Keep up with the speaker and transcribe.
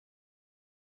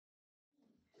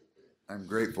I'm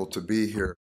grateful to be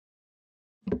here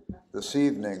this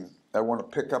evening. I want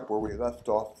to pick up where we left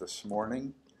off this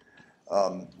morning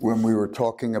when we were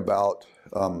talking about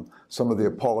some of the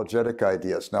apologetic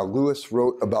ideas. Now, Lewis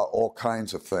wrote about all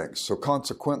kinds of things. So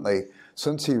consequently,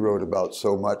 since he wrote about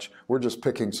so much, we're just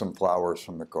picking some flowers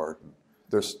from the garden.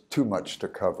 There's too much to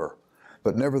cover.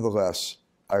 But nevertheless,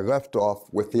 I left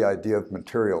off with the idea of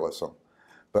materialism.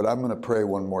 But I'm going to pray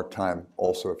one more time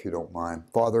also, if you don't mind.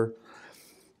 Father,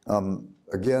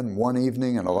 again, one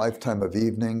evening and a lifetime of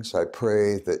evenings, I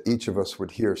pray that each of us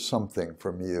would hear something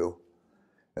from you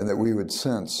and that we would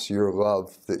sense your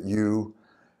love, that you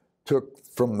took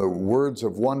from the words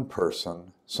of one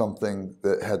person something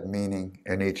that had meaning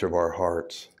in each of our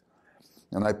hearts.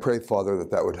 And I pray, Father,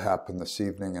 that that would happen this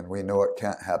evening, and we know it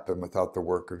can't happen without the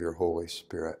work of your Holy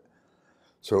Spirit.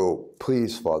 So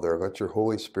please, Father, let your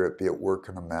Holy Spirit be at work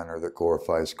in a manner that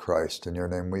glorifies Christ. In your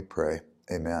name we pray.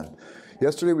 Amen.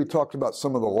 Yesterday we talked about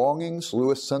some of the longings.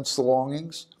 Lewis sensed the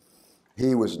longings.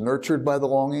 He was nurtured by the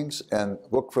longings and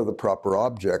looked for the proper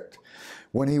object.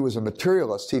 When he was a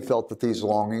materialist, he felt that these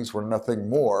longings were nothing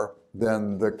more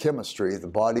than the chemistry, the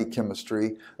body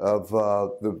chemistry of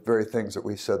the very things that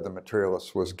we said the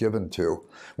materialist was given to.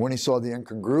 When he saw the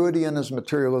incongruity in his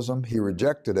materialism, he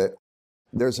rejected it.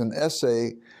 There's an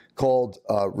essay called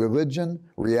Religion,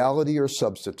 Reality, or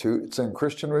Substitute. It's in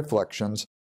Christian Reflections.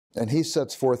 And he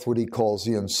sets forth what he calls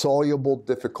the insoluble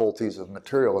difficulties of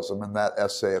materialism in that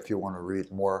essay, if you want to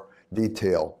read more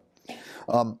detail.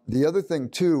 The other thing,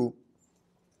 too,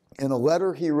 in a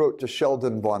letter he wrote to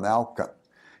Sheldon von Auken,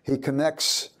 he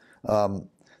connects the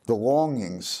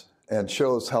longings and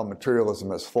shows how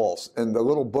materialism is false. In the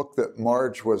little book that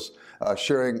Marge was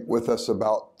sharing with us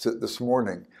about this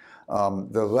morning,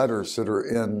 the letters that are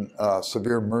in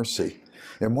Severe Mercy,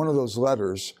 in one of those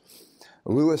letters,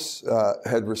 Lewis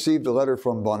had received a letter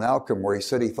from von Auken where he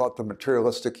said he thought the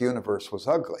materialistic universe was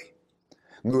ugly.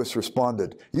 Lewis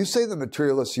responded, "You say the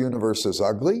materialist universe is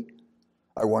ugly?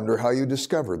 I wonder how you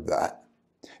discovered that.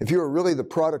 If you are really the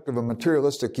product of a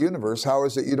materialistic universe, how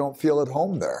is it you don't feel at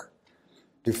home there?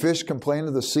 Do fish complain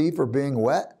of the sea for being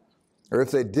wet? Or if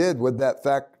they did, would that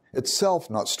fact itself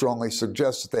not strongly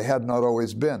suggest that they had not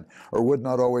always been, or would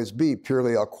not always be,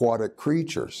 purely aquatic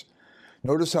creatures?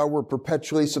 Notice how we're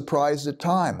perpetually surprised at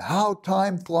time. How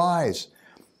time flies.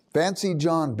 Fancy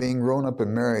John being grown up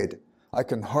and married. I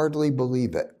can hardly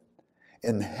believe it.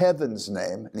 In heaven's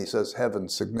name," and he says heaven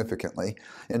significantly,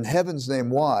 "in heaven's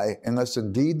name, why, unless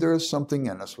indeed there is something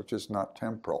in us which is not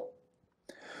temporal?"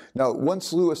 Now,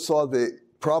 once Lewis saw the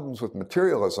problems with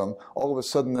materialism, all of a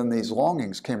sudden then these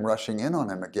longings came rushing in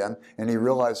on him again, and he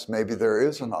realized maybe there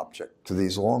is an object to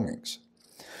these longings.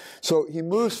 So he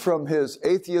moves from his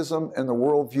atheism and the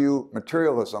worldview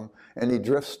materialism, and he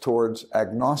drifts towards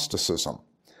agnosticism.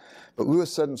 But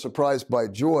Lewis said in Surprised by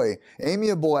Joy,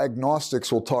 "Amiable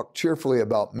agnostics will talk cheerfully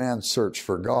about man's search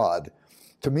for God.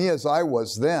 To me, as I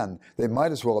was then, they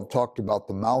might as well have talked about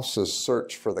the mouse's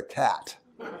search for the cat."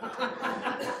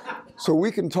 So we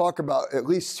can talk about at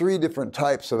least three different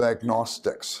types of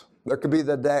agnostics. There could be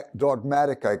the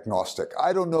dogmatic agnostic.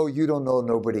 I don't know, you don't know,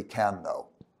 nobody can know.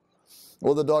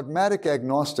 Well, the dogmatic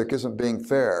agnostic isn't being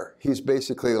fair. He's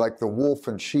basically like the wolf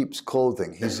in sheep's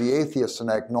clothing. He's the atheist in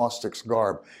agnostic's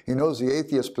garb. He knows the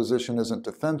atheist position isn't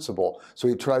defensible, so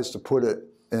he tries to put it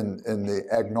in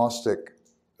the agnostic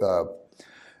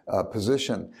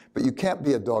position. But you can't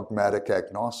be a dogmatic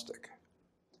agnostic.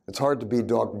 It's hard to be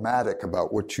dogmatic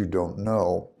about what you don't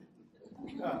know.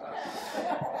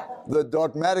 The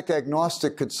dogmatic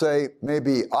agnostic could say,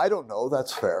 maybe, I don't know,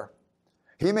 that's fair.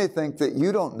 He may think that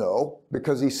you don't know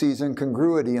because he sees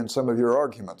incongruity in some of your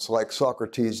arguments, like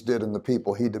Socrates did in the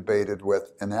people he debated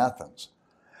with in Athens.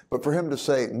 But for him to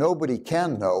say nobody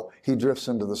can know, he drifts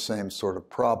into the same sort of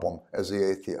problem as the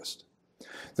atheist.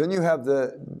 Then you have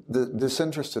the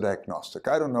disinterested agnostic.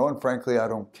 I don't know, and frankly, I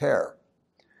don't care.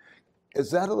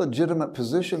 Is that a legitimate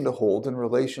position to hold in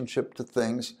relationship to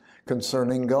things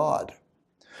concerning God?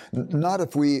 Not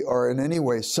if we are in any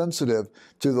way sensitive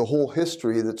to the whole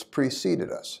history that's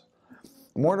preceded us.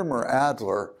 Mortimer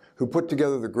Adler, who put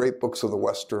together the great books of the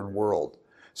Western world,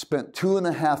 spent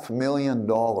 $2.5 million in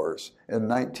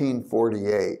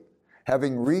 1948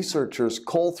 having researchers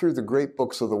cull through the great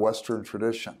books of the Western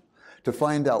tradition to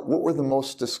find out what were the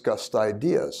most discussed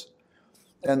ideas.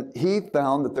 And he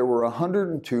found that there were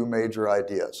 102 major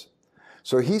ideas.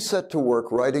 So he set to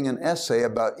work writing an essay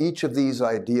about each of these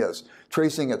ideas,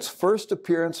 tracing its first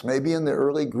appearance maybe in the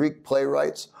early Greek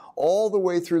playwrights, all the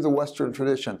way through the Western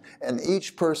tradition, and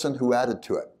each person who added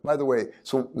to it. By the way,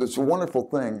 so it's a wonderful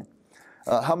thing.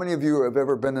 How many of you have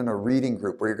ever been in a reading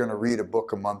group where you're going to read a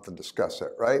book a month and discuss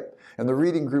it, right? And the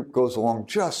reading group goes along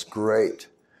just great.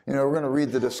 You know, we're going to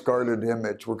read The Discarded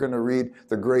Image. We're going to read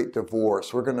The Great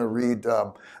Divorce. We're going to read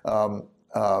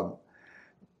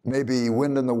maybe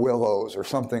Wind in the Willows or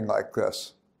something like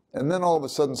this. And then all of a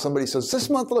sudden somebody says, this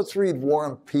month let's read War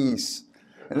and Peace.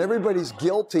 And everybody's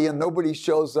guilty and nobody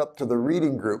shows up to the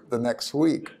reading group the next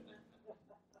week.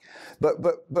 But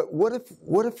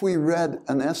what if we read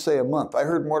an essay a month? I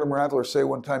heard Mortimer Adler say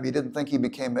one time he didn't think he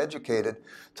became educated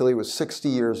till he was 60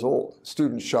 years old. A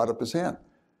student shot up his hand.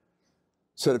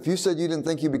 Said, if you said you didn't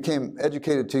think you became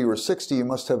educated till you were 60, you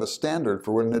must have a standard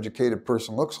for what an educated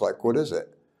person looks like. What is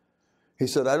it? He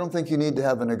said, I don't think you need to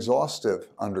have an exhaustive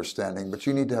understanding, but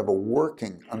you need to have a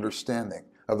working understanding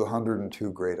of the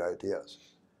 102 great ideas.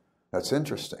 That's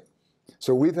interesting.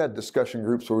 So we've had discussion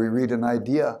groups where we read an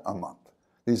idea a month.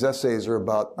 These essays are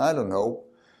about, I don't know,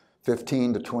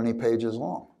 15 to 20 pages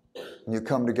long. And you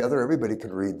come together, everybody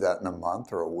could read that in a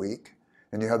month or a week,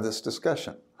 and you have this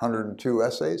discussion. 102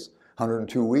 essays,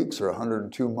 102 weeks or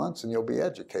 102 months, and you'll be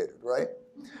educated, right?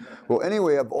 Well,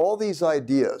 anyway, of all these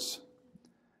ideas,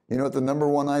 you know what the number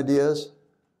one idea is?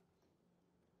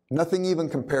 Nothing even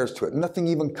compares to it. Nothing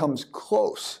even comes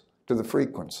close to the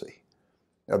frequency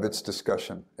of its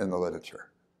discussion in the literature.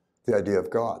 The idea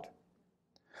of God.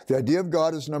 The idea of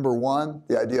God is number one.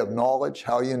 The idea of knowledge,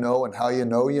 how you know and how you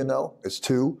know, is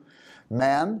two.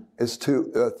 Man is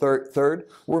third.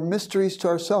 We're mysteries to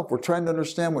ourselves. We're trying to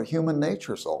understand what human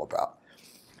nature is all about.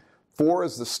 4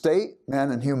 is the state, man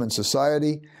and human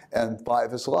society, and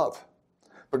 5 is love.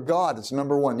 But God is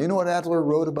number one. You know what Adler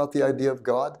wrote about the idea of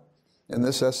God in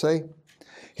this essay?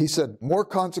 He said, more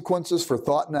consequences for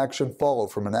thought and action follow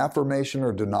from an affirmation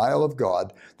or denial of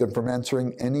God than from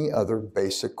answering any other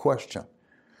basic question.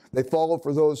 They follow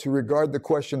for those who regard the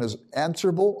question as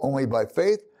answerable only by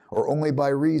faith or only by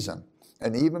reason,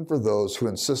 and even for those who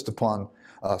insist upon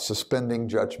suspending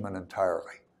judgment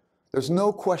entirely. There's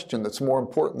no question that's more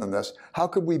important than this. How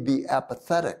could we be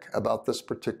apathetic about this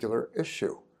particular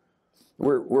issue?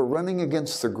 We're running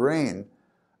against the grain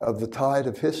of the tide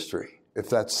of history, if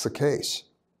that's the case.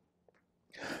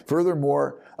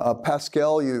 Furthermore,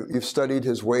 Pascal, you've studied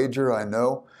his wager, I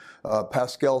know.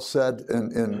 Pascal said,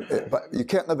 you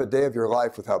can't live a day of your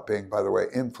life without being, by the way,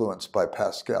 influenced by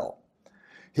Pascal.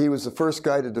 He was the first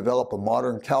guy to develop a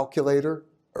modern calculator.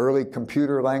 Early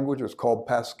computer language was called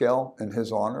Pascal in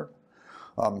his honor.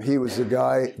 He was the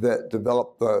guy that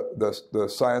developed the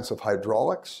science of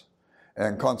hydraulics.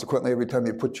 And consequently, every time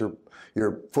you put your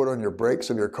foot on your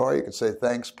brakes of your car, you could say,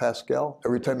 thanks, Pascal.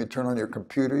 Every time you turn on your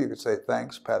computer, you could say,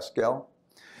 thanks, Pascal.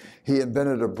 He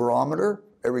invented a barometer.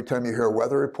 Every time you hear a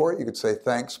weather report, you could say,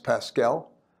 thanks,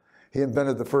 Pascal. He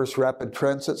invented the first rapid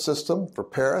transit system for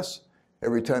Paris.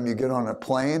 Every time you get on a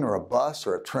plane or a bus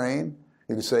or a train,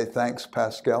 you could say, thanks,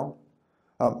 Pascal.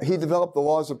 He developed the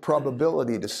laws of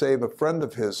probability to save a friend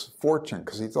of his fortune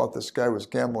because he thought this guy was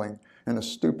gambling in a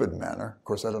stupid manner. Of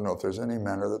course, I don't know if there's any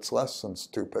manner that's less than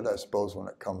stupid, I suppose, when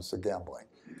it comes to gambling.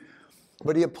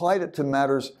 But he applied it to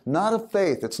matters not of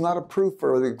faith. It's not a proof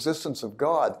for the existence of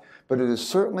God, but it is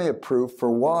certainly a proof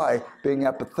for why being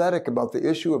apathetic about the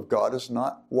issue of God is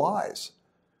not wise.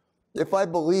 If I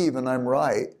believe and I'm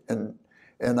right and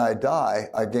I die,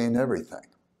 I gain everything.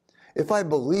 If I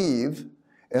believe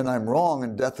and I'm wrong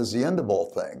and death is the end of all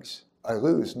things, I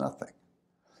lose nothing.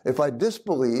 If I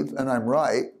disbelieve and I'm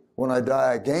right, when I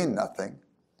die I gain nothing.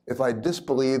 If I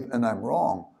disbelieve and I'm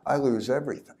wrong, I lose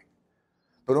everything.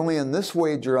 But only in this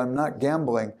wager, I'm not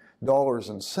gambling dollars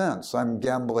and cents. I'm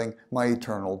gambling my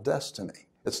eternal destiny.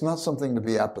 It's not something to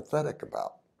be apathetic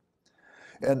about.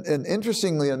 And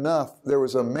interestingly enough, there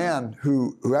was a man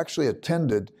who actually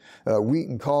attended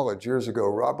Wheaton College years ago,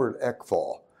 Robert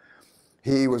Eckfall.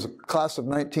 He was a class of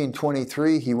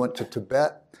 1923. He went to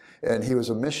Tibet, and he was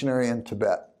a missionary in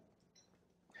Tibet.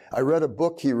 I read a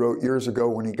book he wrote years ago.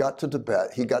 When he got to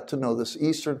Tibet, he got to know this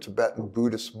Eastern Tibetan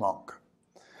Buddhist monk.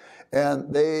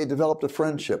 And they developed a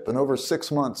friendship. And over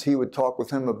 6 months, he would talk with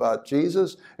him about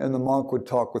Jesus, and the monk would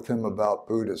talk with him about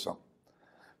Buddhism.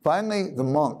 Finally, the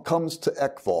monk comes to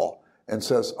Eckfall and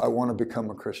says, I want to become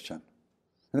a Christian.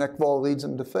 And Eckfall leads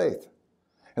him to faith.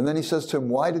 And then he says to him,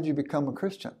 why did you become a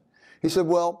Christian? He said,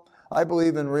 well, I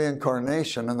believe in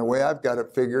reincarnation, and the way I've got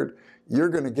it figured, you're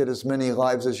going to get as many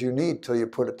lives as you need till you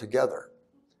put it together,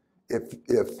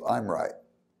 if I'm right.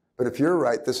 But if you're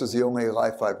right, this is the only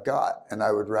life I've got, and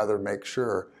I would rather make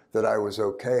sure that I was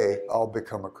okay, I'll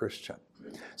become a Christian.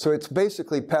 So it's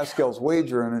basically Pascal's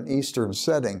wager in an Eastern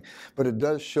setting, but it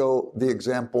does show the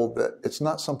example that it's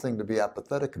not something to be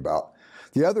apathetic about.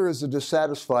 The other is the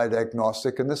dissatisfied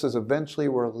agnostic, and this is eventually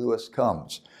where Lewis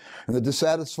comes. And the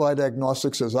dissatisfied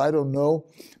agnostic says, I don't know,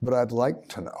 but I'd like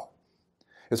to know.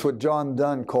 It's what John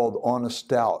Donne called honest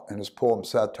doubt in his poem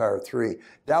Satire 3.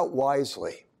 Doubt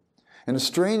wisely. And a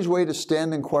strange way to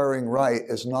stand inquiring right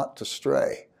is not to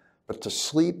stray, but to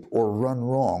sleep or run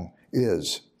wrong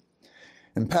is.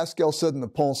 And Pascal said in the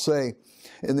Pensée,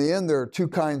 in the end, there are two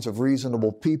kinds of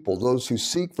reasonable people, those who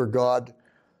seek for God,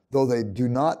 though they do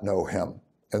not know him,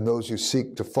 and those who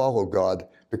seek to follow God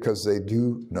because they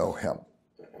do know him.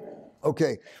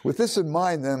 Okay, with this in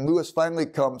mind, then, Lewis finally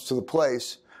comes to the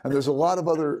place, and there's a lot of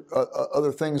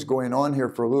other things going on here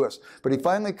for Lewis, but he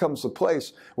finally comes to the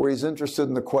place where he's interested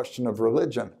in the question of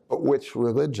religion, but which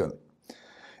religion?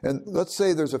 And let's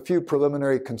say there's a few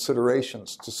preliminary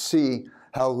considerations to see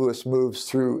how Lewis moves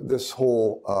through this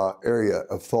whole area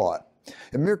of thought.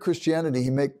 In Mere Christianity, he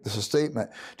makes this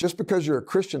statement, just because you're a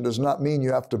Christian does not mean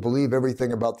you have to believe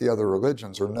everything about the other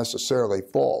religions or necessarily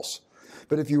false.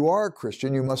 But if you are a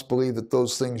Christian, you must believe that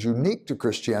those things unique to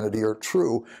Christianity are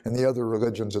true and the other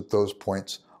religions at those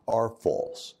points are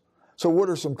false. So what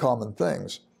are some common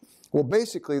things? Well,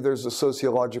 basically, there's the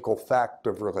sociological fact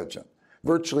of religion.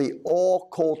 Virtually all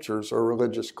cultures are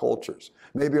religious cultures.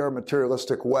 Maybe our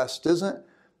materialistic West isn't,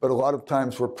 but a lot of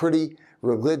times we're pretty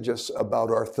religious about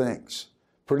our things,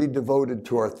 pretty devoted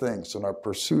to our things and our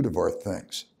pursuit of our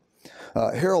things.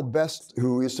 Harold Best,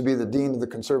 who used to be the dean of the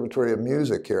Conservatory of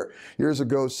Music here, years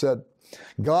ago said,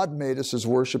 God made us as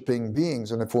worshiping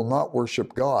beings, and if we'll not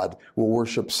worship God, we'll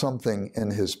worship something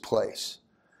in his place.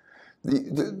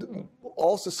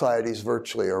 All societies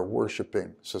virtually are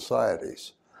worshiping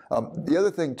societies. The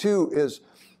other thing, too, is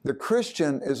the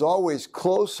Christian is always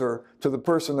closer to the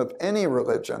person of any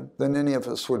religion than any of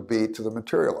us would be to the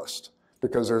materialist,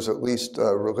 because there's at least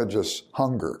religious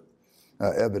hunger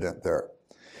evident there.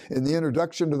 In the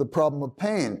introduction to The Problem of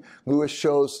Pain, Lewis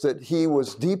shows that he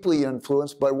was deeply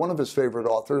influenced by one of his favorite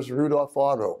authors, Rudolf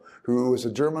Otto, who was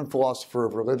a German philosopher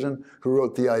of religion who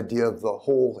wrote the idea of the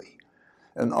holy.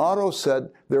 And Otto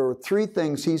said there were three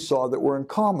things he saw that were in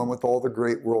common with all the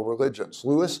great world religions.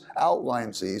 Lewis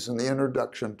outlines these in the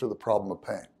introduction to The Problem of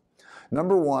Pain.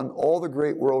 Number one, all the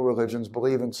great world religions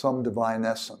believe in some divine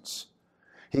essence.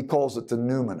 He calls it the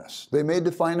numinous. They may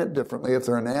define it differently if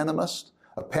they're an animist,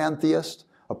 a pantheist,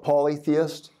 a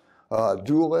polytheist, a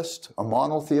dualist, a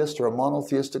monotheist, or a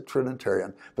monotheistic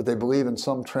Trinitarian, but they believe in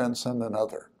some transcendent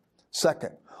other.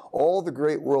 Second, all the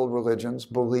great world religions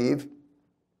believe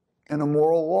in a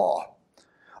moral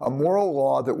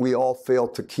law that we all fail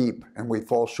to keep and we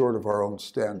fall short of our own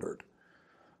standard.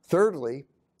 Thirdly,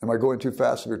 am I going too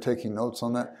fast if you're taking notes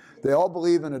on that? They all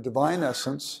believe in a divine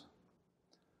essence.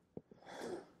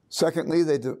 Secondly,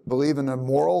 they believe in a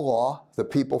moral law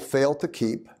that people fail to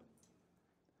keep.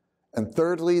 And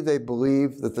thirdly, they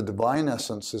believe that the divine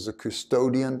essence is a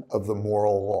custodian of the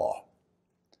moral law.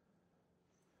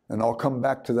 And I'll come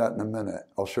back to that in a minute.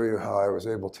 I'll show you how I was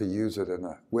able to use it in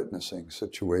a witnessing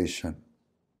situation.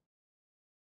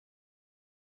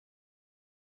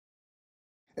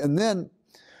 And then,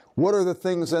 what are the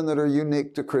things then that are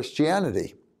unique to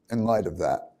Christianity in light of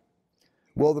that?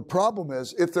 Well, the problem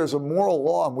is, if there's a moral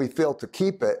law and we fail to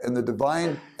keep it, and the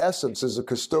divine essence is a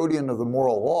custodian of the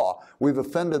moral law, we've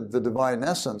offended the divine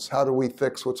essence. How do we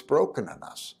fix what's broken in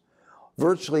us?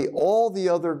 Virtually all the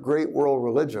other great world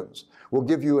religions will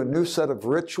give you a new set of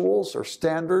rituals or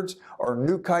standards or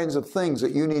new kinds of things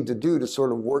that you need to do to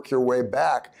sort of work your way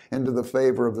back into the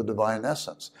favor of the divine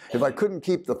essence. If I couldn't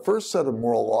keep the first set of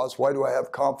moral laws, why do I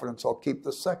have confidence I'll keep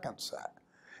the second set?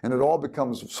 And it all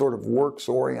becomes sort of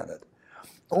works-oriented.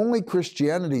 Only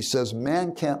Christianity says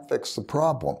man can't fix the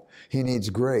problem. He needs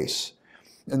grace.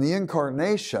 And the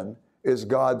incarnation is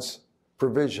God's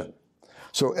provision.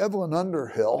 So Evelyn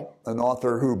Underhill, an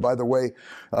author who, by the way,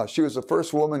 she was the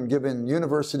first woman given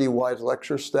university-wide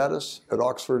lecture status at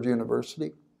Oxford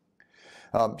University.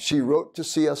 She wrote to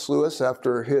C.S. Lewis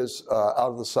after his Out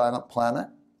of the Silent Planet,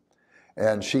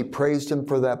 and she praised him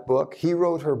for that book. He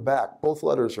wrote her back. Both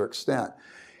letters are extant.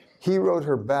 He wrote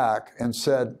her back and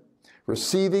said,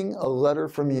 "Receiving a letter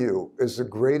from you is the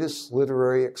greatest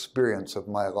literary experience of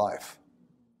my life."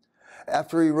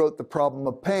 After he wrote The Problem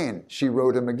of Pain, she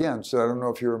wrote him again. So I don't know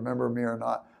if you remember me or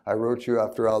not. I wrote you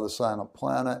after Out of the Silent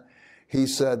Planet. He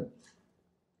said,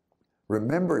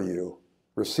 "Remember you,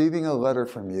 receiving a letter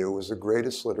from you was the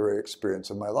greatest literary experience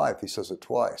of my life." He says it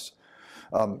twice.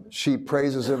 She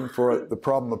praises him for The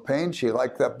Problem of Pain. She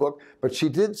liked that book. But she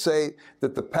did say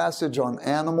that the passage on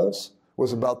animals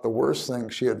was about the worst thing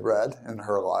she had read in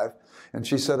her life. And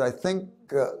she said, "I think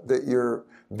that your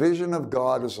vision of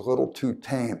God is a little too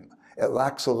tame. It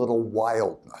lacks a little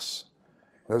wildness."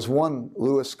 There's one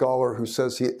Lewis scholar who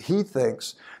says he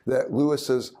thinks that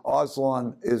Lewis's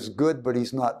Aslan is good, but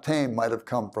he's not tame might have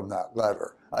come from that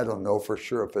letter. I don't know for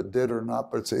sure if it did or not,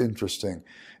 but it's an interesting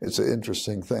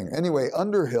thing. Anyway,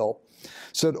 Underhill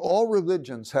said all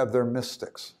religions have their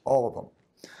mystics, all of them.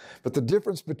 But the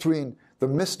difference between the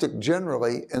mystic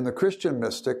generally and the Christian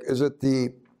mystic is that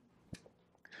the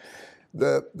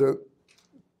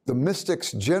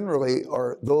mystics generally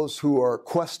are those who are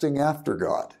questing after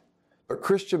God. But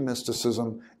Christian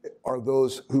mysticism are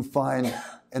those who find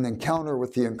an encounter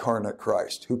with the incarnate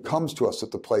Christ, who comes to us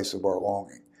at the place of our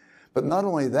longing. But not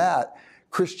only that,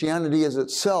 Christianity is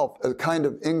itself a kind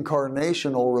of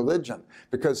incarnational religion,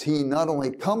 because he not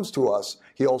only comes to us,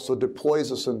 he also deploys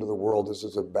us into the world as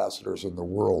his ambassadors in the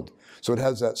world. So it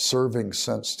has that serving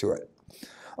sense to it.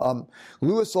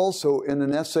 Lewis also, in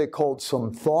an essay called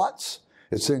Some Thoughts,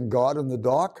 it's in God in the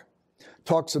Dock,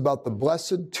 talks about the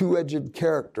blessed two-edged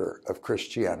character of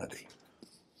Christianity.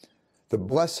 The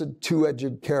blessed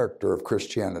two-edged character of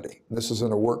Christianity. This is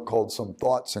in a work called Some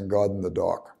Thoughts in God in the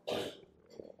Dock.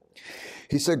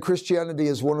 He said Christianity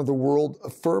is one of the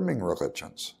world-affirming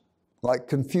religions, like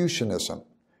Confucianism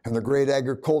and the great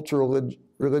agricultural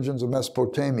religions of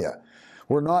Mesopotamia.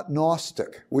 We're not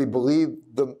Gnostic. We believe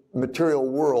the material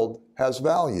world has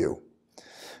value.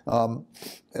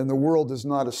 And the world is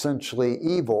not essentially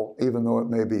evil, even though it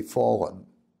may be fallen.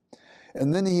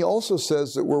 And then he also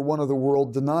says that we're one of the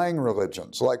world-denying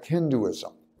religions, like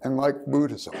Hinduism and like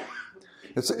Buddhism.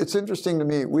 It's interesting to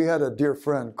me. We had a dear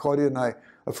friend, Claudia and I,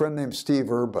 a friend named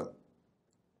Steve Urban.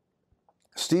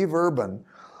 Steve Urban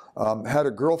had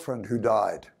a girlfriend who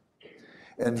died,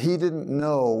 and he didn't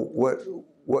know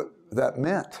what that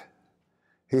meant.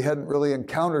 He hadn't really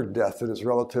encountered death at his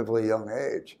relatively young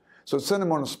age. So it sent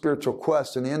him on a spiritual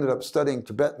quest, and he ended up studying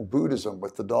Tibetan Buddhism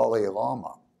with the Dalai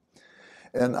Lama.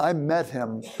 And I met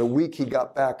him the week he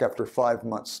got back after 5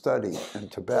 months study in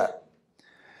Tibet.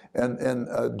 And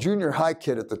a junior high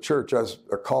kid at the church, I was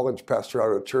a college pastor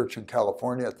out of a church in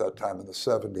California at that time in the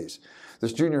 70s.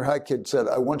 This junior high kid said,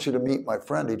 I want you to meet my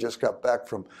friend. He just got back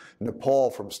from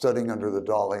Nepal from studying under the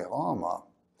Dalai Lama.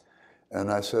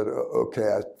 And I said, okay,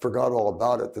 I forgot all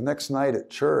about it. The next night at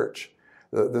church,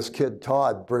 this kid,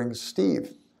 Todd, brings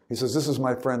Steve. He says, this is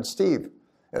my friend Steve.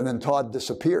 And then Todd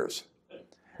disappears.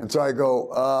 And so I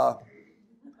go,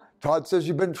 Todd says,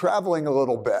 you've been traveling a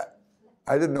little bit.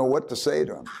 I didn't know what to say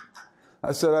to him.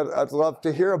 I said, I'd love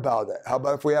to hear about it. How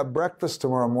about if we have breakfast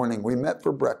tomorrow morning? We met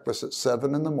for breakfast at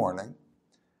 7 in the morning,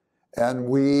 and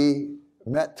we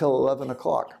met till 11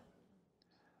 o'clock.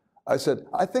 I said,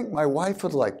 I think my wife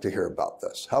would like to hear about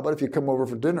this. How about if you come over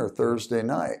for dinner Thursday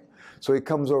night? So he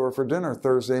comes over for dinner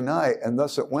Thursday night, and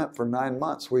thus it went for 9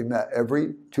 months. We met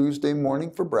every Tuesday morning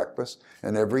for breakfast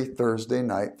and every Thursday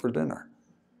night for dinner.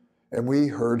 And we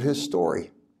heard his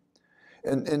story.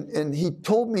 And he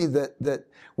told me that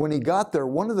when he got there,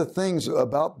 one of the things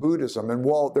about Buddhism, and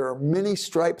while there are many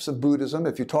stripes of Buddhism,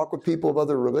 if you talk with people of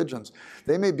other religions,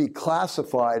 they may be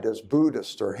classified as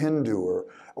Buddhist or Hindu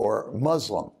or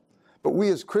Muslim. But we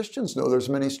as Christians know there's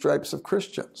many stripes of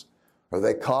Christians. Are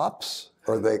they Copts?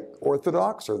 Are they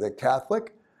Orthodox? Are they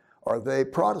Catholic? Are they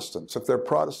Protestants? If they're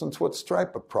Protestants, what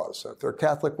stripe of Protestant? If they're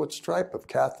Catholic, what stripe of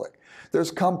Catholic? There's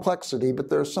complexity,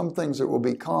 but there are some things that will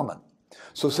be common.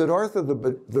 So Siddhartha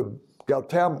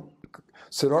Gautama,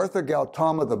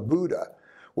 the Buddha,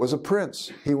 was a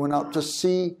prince. He went out to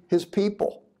see his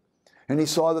people, and he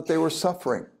saw that they were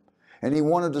suffering. And he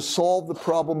wanted to solve the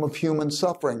problem of human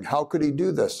suffering. How could he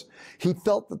do this? He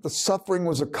felt that the suffering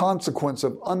was a consequence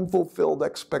of unfulfilled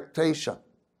expectation.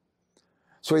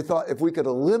 So he thought, if we could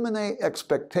eliminate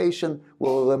expectation,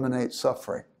 we'll eliminate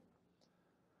suffering.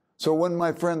 So when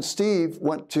my friend Steve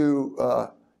went to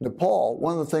Nepal,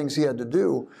 one of the things he had to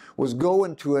do was go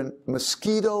into a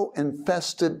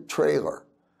mosquito-infested trailer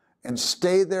and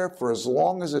stay there for as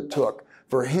long as it took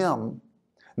for him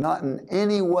not in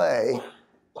any way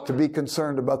to be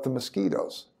concerned about the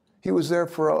mosquitoes. He was there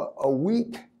for a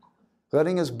week,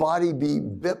 letting his body be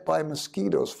bit by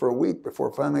mosquitoes for a week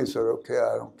before finally he said, okay,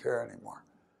 I don't care anymore.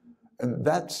 And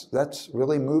that's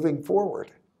really moving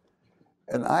forward.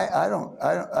 And I don't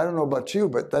know about you,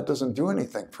 but that doesn't do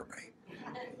anything for me.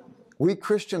 We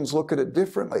Christians look at it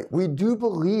differently. We do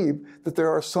believe that there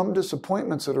are some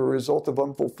disappointments that are a result of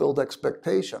unfulfilled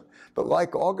expectation. But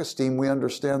like Augustine, we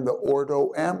understand the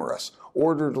ordo amoris,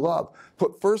 ordered love.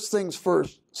 Put first things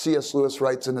first, C.S. Lewis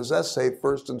writes in his essay,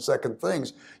 first and second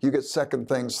things, you get second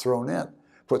things thrown in.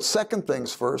 Put second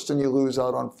things first and you lose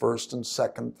out on first and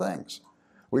second things.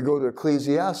 We go to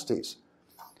Ecclesiastes.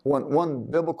 One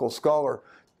biblical scholar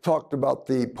talked about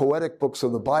the poetic books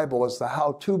of the Bible as the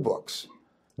how-to books.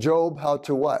 Job, how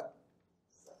to what?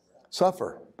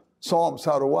 Suffer. Psalms,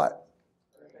 how to what?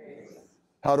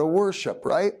 How to worship,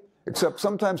 right? Except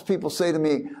sometimes people say to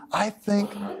me, I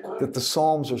think that the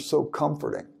Psalms are so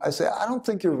comforting. I say, I don't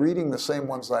think you're reading the same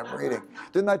ones I'm reading.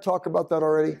 Didn't I talk about that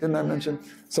already? Didn't I mention?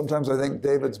 Sometimes I think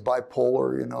David's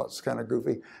bipolar, you know, it's kind of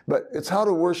goofy. But it's how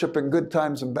to worship in good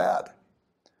times and bad.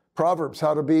 Proverbs,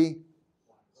 how to be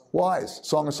wise.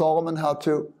 Song of Solomon, how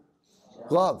to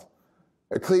love.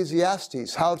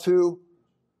 Ecclesiastes, how to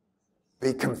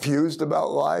be confused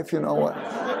about life, you know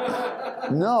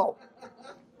what? No.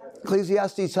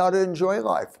 Ecclesiastes, how to enjoy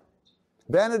life.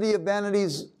 Vanity of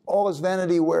vanities, all is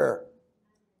vanity where?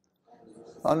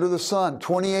 Under the sun.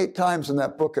 28 times in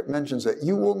that book it mentions it.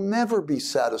 You will never be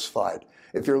satisfied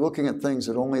if you're looking at things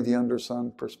at only the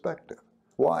under-sun perspective.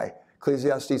 Why?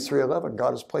 Ecclesiastes 3:11,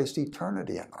 God has placed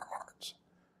eternity in our hearts.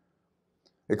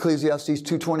 Ecclesiastes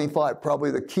 2:25,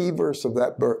 probably the key verse of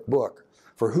that book.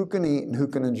 For who can eat and who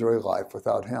can enjoy life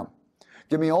without him?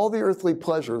 Give me all the earthly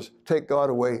pleasures, take God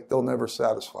away, they'll never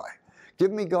satisfy.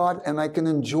 Give me God and I can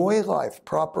enjoy life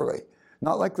properly.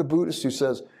 Not like the Buddhist who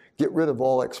says, get rid of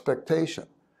all expectation.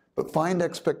 But find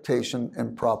expectation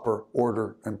in proper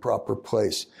order and proper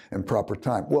place and proper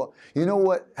time. Well, you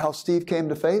know how Steve came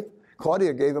to faith?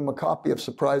 Claudia gave him a copy of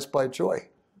Surprised by Joy.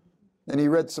 And he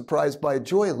read Surprised by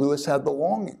Joy. Lewis had the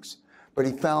longings, but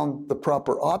he found the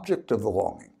proper object of the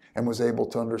longing and was able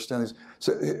to understand these.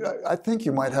 So I think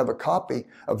you might have a copy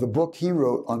of the book he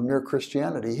wrote on Mere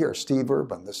Christianity here, Steve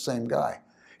Urban, the same guy.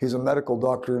 He's a medical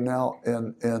doctor now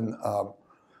in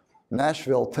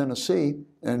Nashville, Tennessee,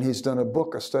 and he's done a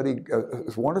book, a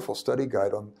wonderful study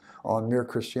guide on Mere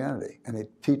Christianity. And he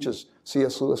teaches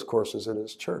C.S. Lewis courses at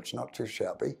his church, not too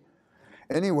shabby.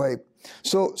 Anyway,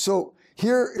 so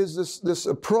here is this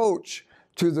approach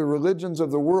to the religions of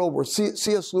the world where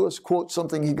C.S. Lewis quotes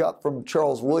something he got from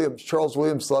Charles Williams. Charles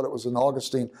Williams thought it was in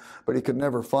Augustine, but he could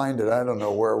never find it. I don't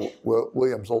know where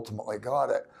Williams ultimately got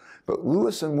it. But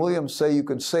Lewis and Williams say you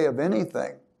can say of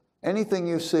anything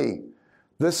you see,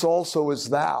 this also is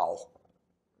thou.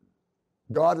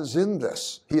 God is in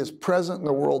this. He is present in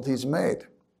the world he's made.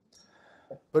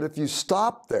 But if you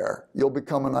stop there, you'll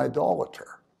become an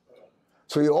idolater.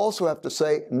 So you also have to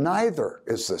say, neither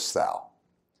is this thou.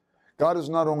 God is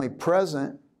not only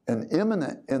present and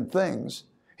immanent in things,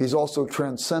 he's also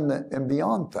transcendent and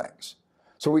beyond things.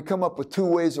 So we come up with two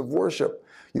ways of worship.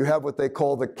 You have what they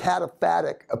call the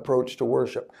cataphatic approach to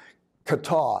worship.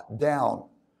 Kata, down.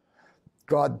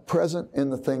 God present in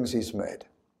the things he's made.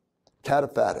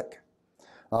 Cataphatic.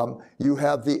 You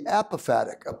have the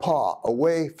apophatic, apa,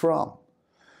 away from.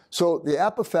 So the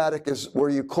apophatic is where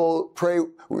you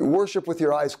worship with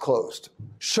your eyes closed.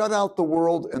 Shut out the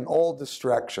world and all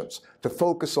distractions to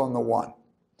focus on the one.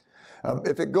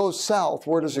 If it goes south,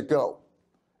 where does it go?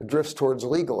 It drifts towards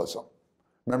legalism.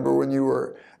 Remember when you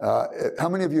were, how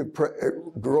many of you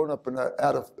have grown up in an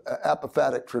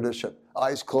apophatic tradition?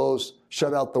 Eyes closed,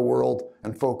 shut out the world,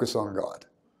 and focus on God.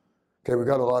 Okay, we've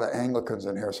got a lot of Anglicans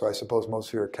in here, so I suppose most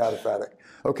of you are cataphatic.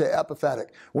 Okay, apophatic.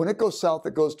 When it goes south,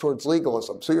 it goes towards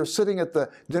legalism. So you're sitting at the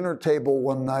dinner table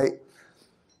one night,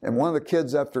 and one of the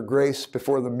kids after grace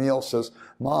before the meal says,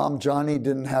 Mom, Johnny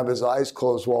didn't have his eyes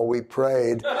closed while we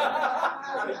prayed.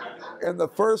 And the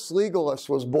first legalist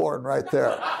was born right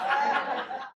there.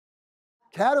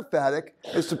 Cataphatic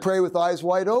is to pray with eyes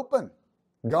wide open.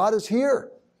 God is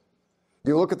here.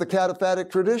 You look at the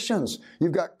cataphatic traditions.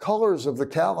 You've got colors of the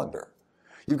calendar.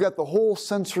 You've got the whole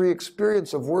sensory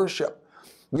experience of worship.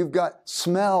 You've got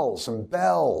smells and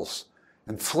bells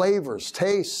and flavors,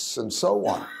 tastes, and so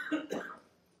on.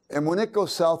 And when it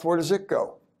goes south, where does it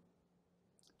go?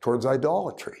 Towards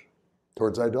idolatry.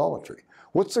 Towards idolatry.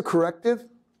 What's the corrective?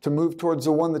 To move towards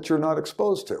the one that you're not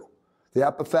exposed to. The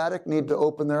apophatic need to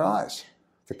open their eyes.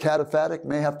 The cataphatic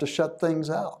may have to shut things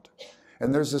out.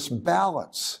 And there's this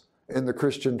balance in the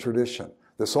Christian tradition.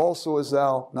 This also is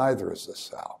thou, neither is this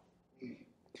thou.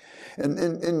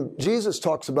 And Jesus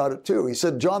talks about it too. He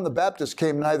said John the Baptist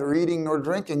came neither eating nor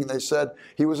drinking, and they said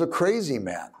he was a crazy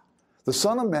man. The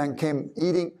Son of Man came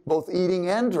both eating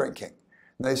and drinking.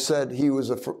 And they said he was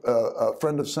a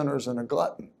friend of sinners and a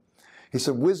glutton. He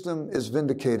said wisdom is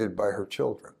vindicated by her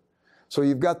children. So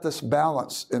you've got this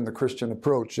balance in the Christian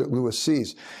approach that Lewis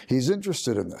sees. He's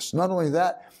interested in this. Not only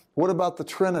that, what about the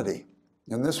Trinity?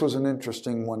 And this was an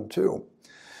interesting one too.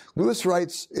 Lewis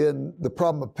writes in The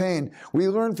Problem of Pain, we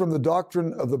learn from the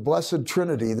doctrine of the Blessed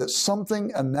Trinity that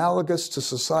something analogous to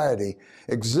society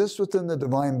exists within the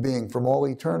divine being from all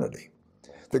eternity.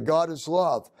 That God is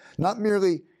love, not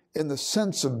merely in the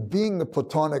sense of being the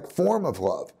Platonic form of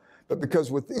love, but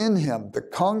because within him the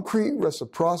concrete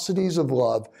reciprocities of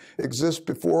love exist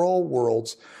before all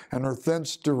worlds and are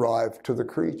thence derived to the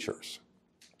creatures.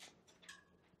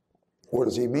 What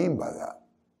does he mean by that?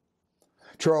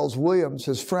 Charles Williams,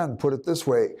 his friend, put it this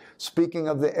way, speaking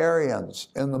of the Aryans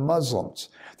and the Muslims,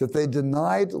 that they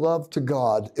denied love to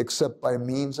God except by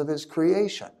means of his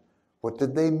creation. What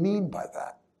did they mean by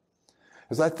that?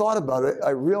 As I thought about it,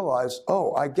 I realized,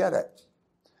 oh, I get it.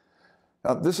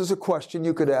 This is a question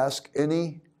you could ask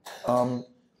any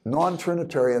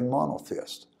non-Trinitarian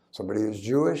monotheist, somebody who's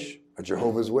Jewish, a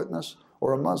Jehovah's Witness,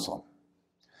 or a Muslim.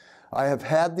 I have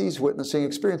had these witnessing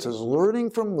experiences, learning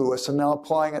from Lewis and now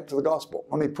applying it to the gospel.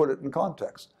 Let me put it in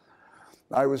context.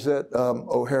 I was at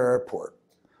O'Hare Airport.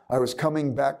 I was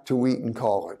coming back to Wheaton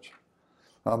College.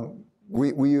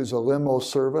 We use a limo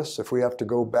service if we have to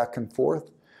go back and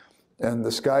forth. And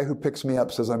this guy who picks me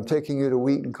up says, I'm taking you to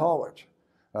Wheaton College.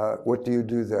 What do you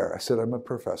do there? I said, I'm a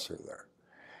professor there.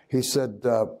 He said,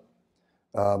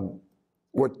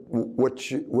 what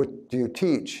do you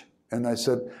teach? And I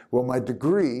said, well, my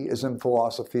degree is in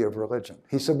philosophy of religion.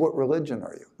 He said, what religion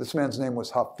are you? This man's name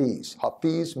was Hafiz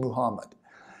Muhammad.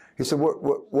 He said,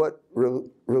 what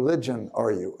religion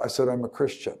are you? I said, I'm a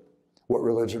Christian. What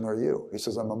religion are you? He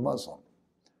says, I'm a Muslim.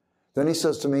 Then he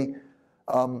says to me,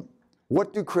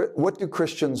 what do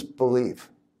Christians believe?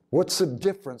 What's the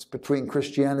difference between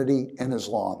Christianity and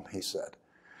Islam? He said.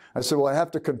 I said, well, I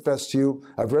have to confess to you,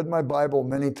 I've read my Bible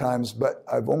many times, but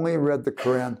I've only read the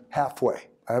Quran halfway.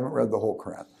 I haven't read the whole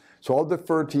Quran. So I'll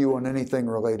defer to you on anything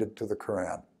related to the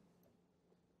Quran.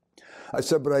 I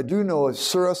said, but I do know that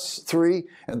Surah 3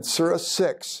 and Surah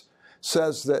 6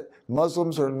 says that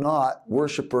Muslims are not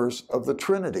worshipers of the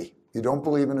Trinity. You don't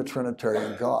believe in a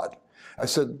Trinitarian God. I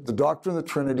said, the doctrine of the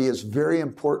Trinity is very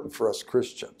important for us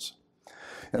Christians.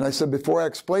 And I said, before I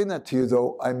explain that to you,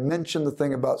 though, I mentioned the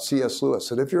thing about C.S. Lewis,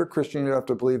 that if you're a Christian, you don't have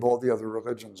to believe all the other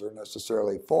religions are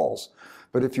necessarily false.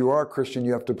 But if you are a Christian,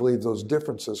 you have to believe those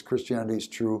differences. Christianity is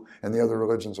true and the other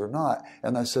religions are not.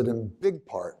 And I said, in big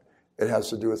part, it has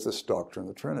to do with this doctrine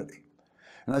of the Trinity.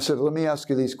 And I said, let me ask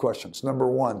you these questions. Number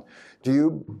one, do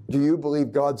you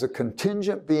believe God's a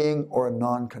contingent being or a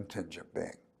non-contingent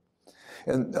being?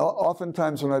 And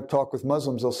oftentimes when I talk with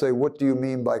Muslims, they'll say, what do you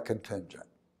mean by contingent?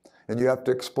 And you have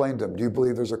to explain to them, do you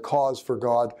believe there's a cause for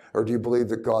God, or do you believe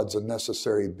that God's a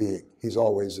necessary being? He's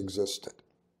always existed.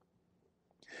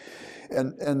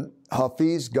 And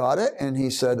Hafiz got it, and he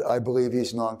said, I believe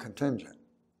he's non-contingent.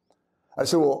 I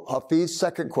said, well, Hafiz,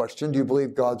 second question, do you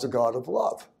believe God's a God of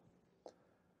love?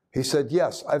 He said,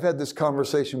 yes. I've had this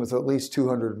conversation with at least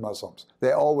 200 Muslims.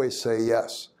 They always say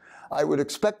yes. I would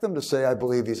expect them to say, I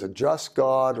believe he's a just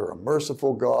God or a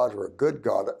merciful God or a good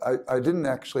God. I didn't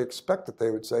actually expect that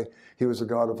they would say he was a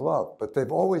God of love, but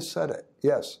they've always said it,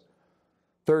 yes.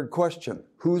 Third question,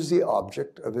 who's the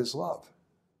object of his love?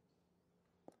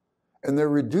 And they're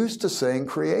reduced to saying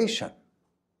creation.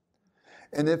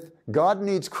 And if God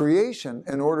needs creation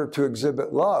in order to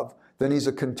exhibit love, then he's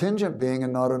a contingent being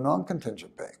and not a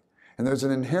non-contingent being. And there's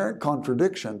an inherent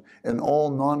contradiction in all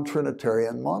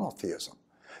non-Trinitarian monotheism.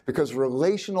 Because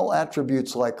relational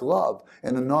attributes like love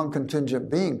in a non-contingent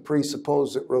being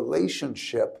presuppose that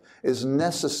relationship is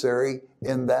necessary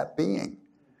in that being.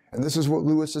 And this is what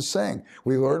Lewis is saying.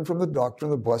 We learn from the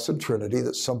doctrine of the Blessed Trinity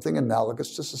that something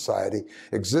analogous to society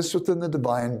exists within the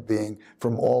divine being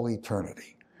from all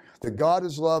eternity. That God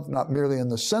is love not merely in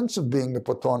the sense of being the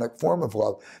Platonic form of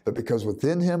love, but because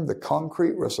within him the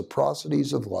concrete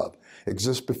reciprocities of love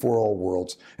exist before all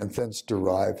worlds and thence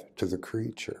derive to the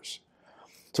creatures.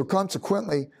 So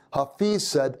consequently, Hafiz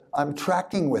said, I'm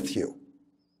tracking with you.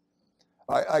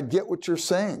 I get what you're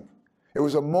saying. It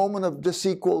was a moment of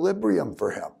disequilibrium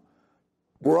for him.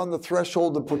 We're on the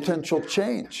threshold of potential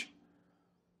change.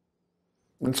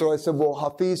 And so I said, well,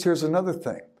 Hafiz, here's another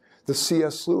thing. The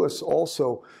C.S. Lewis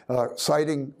also,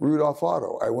 citing Rudolf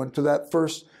Otto, I went to that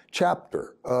first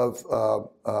chapter of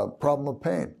Problem of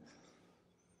Pain,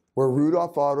 where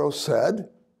Rudolf Otto said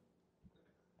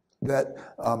that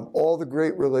all the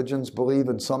great religions believe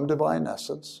in some divine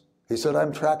essence. He said,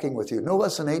 I'm tracking with you. No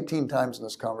less than 18 times in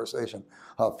this conversation,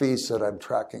 Hafiz said, I'm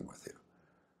tracking with you.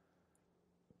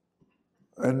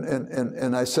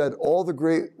 And I said, all the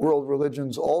great world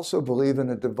religions also believe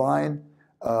in a divine,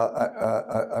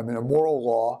 a moral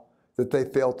law that they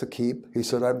fail to keep. He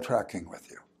said, I'm tracking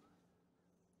with you.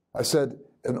 I said,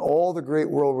 and all the great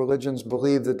world religions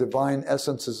believe the divine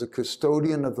essence is a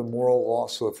custodian of the moral law,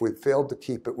 so if we've failed to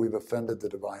keep it, we've offended the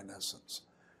divine essence.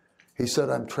 He said,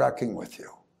 I'm tracking with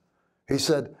you. He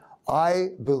said, I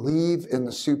believe in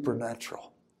the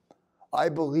supernatural. I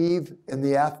believe in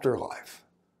the afterlife.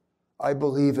 I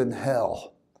believe in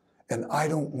hell. and I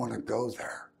don't want to go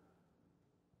there.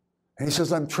 And he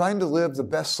says, I'm trying to live the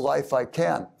best life I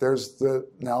can. There's the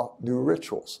now new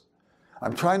rituals.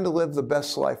 I'm trying to live the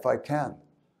best life I can.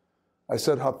 I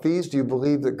said, Hafiz, do you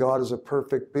believe that God is a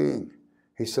perfect being?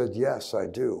 He said, yes, I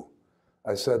do.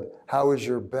 I said, how is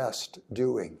your best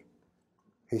doing?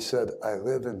 He said, I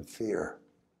live in fear.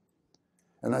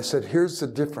 And I said, here's the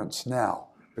difference now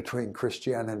between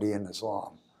Christianity and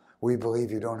Islam. We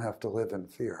believe you don't have to live in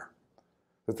fear.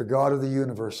 That the God of the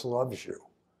universe loves you.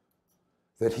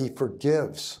 That he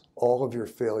forgives all of your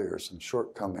failures and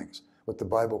shortcomings, what the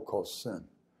Bible calls sin.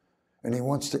 And he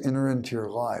wants to enter into your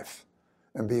life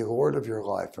and be Lord of your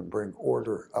life and bring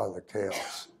order out of the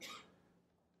chaos.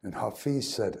 And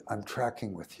Hafiz said, I'm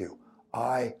tracking with you.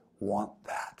 I want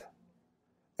that.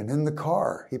 And in the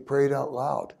car, he prayed out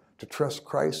loud to trust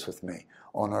Christ with me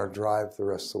on our drive the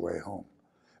rest of the way home.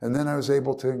 And then I was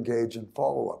able to engage in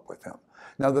follow-up with him.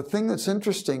 Now, the thing that's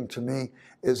interesting to me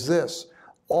is this.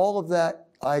 All of that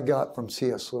I got from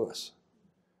C.S. Lewis.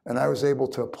 And I was able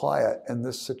to apply it in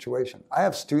this situation. I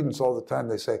have students all the time,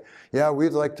 they say, yeah, we'd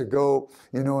like to go,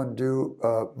 and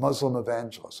do Muslim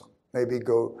evangelism. Maybe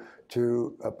go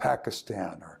to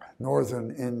Pakistan or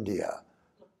northern India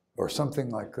or something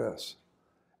like this.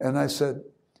 And I said,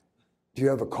 do you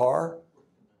have a car?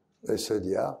 They said,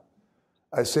 yeah.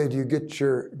 I say, do you get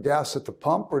your gas at the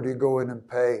pump or do you go in and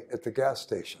pay at the gas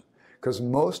station? Because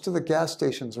most of the gas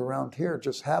stations around here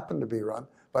just happen to be run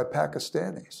by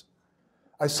Pakistanis.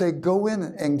 I say, go in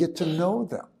and get to know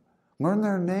them. Learn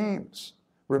their names.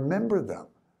 Remember them.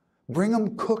 Bring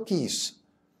them cookies.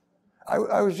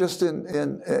 I was just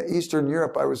in Eastern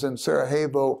Europe. I was in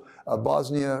Sarajevo,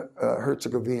 Bosnia,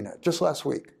 Herzegovina, just last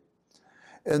week.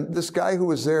 And this guy who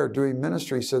was there doing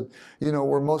ministry said,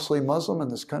 we're mostly Muslim in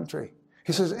this country.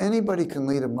 He says, anybody can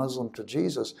lead a Muslim to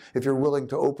Jesus if you're willing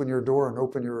to open your door and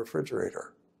open your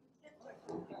refrigerator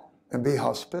and be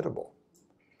hospitable.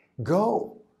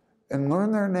 Go and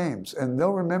learn their names, and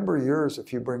they'll remember yours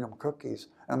if you bring them cookies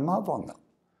and love on them.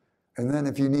 And then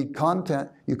if you need content,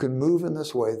 you can move in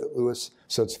this way that Lewis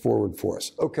sets forward for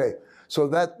us. Okay, so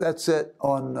that's it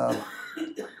on,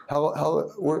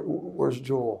 where's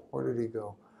Joel? Where did he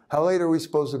go? How late are we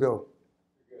supposed to go?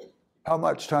 How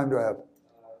much time do I have?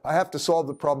 I have to solve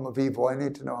the problem of evil. I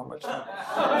need to know how much time.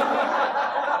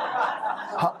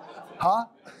 Huh?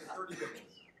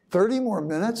 30 more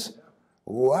minutes?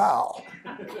 Wow.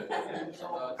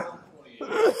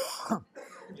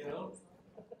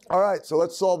 All right, so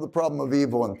let's solve the problem of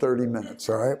evil in 30 minutes,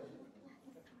 all right?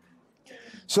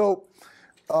 So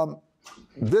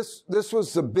this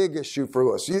was the big issue for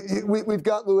Lewis. We've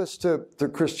got Lewis to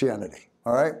Christianity,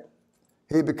 all right?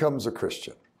 He becomes a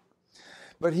Christian.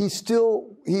 But he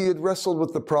had wrestled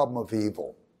with the problem of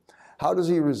evil. How does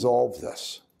he resolve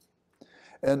this?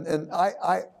 And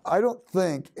I don't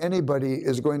think anybody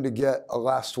is going to get a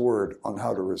last word on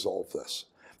how to resolve this.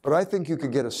 But I think you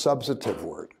could get a substantive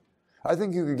word. I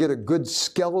think you could get a good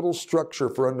skeletal structure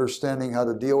for understanding how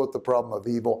to deal with the problem of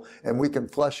evil, and we can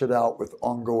flesh it out with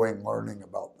ongoing learning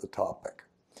about the topic.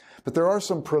 But there are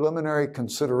some preliminary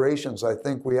considerations I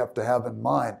think we have to have in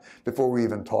mind before we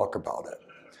even talk about it.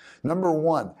 Number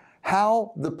one,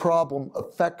 how the problem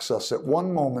affects us at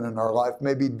one moment in our life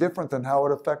may be different than how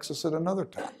it affects us at another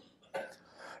time.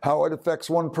 How it affects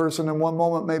one person in one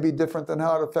moment may be different than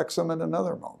how it affects them in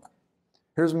another moment.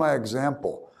 Here's my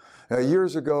example.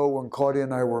 Years ago, when Claudia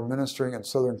and I were ministering in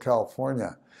Southern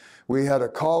California, we had a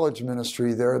college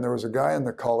ministry there, and there was a guy in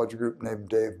the college group named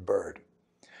Dave Bird.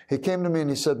 He came to me and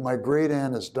he said, my great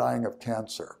aunt is dying of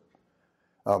cancer.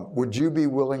 Would you be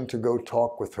willing to go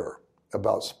talk with her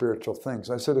about spiritual things?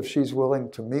 I said, if she's willing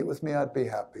to meet with me, I'd be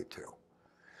happy to.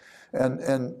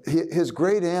 And his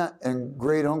great aunt and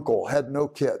great uncle had no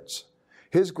kids.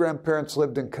 His grandparents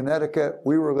lived in Connecticut.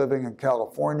 We were living in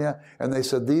California. And they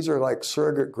said, these are like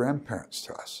surrogate grandparents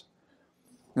to us.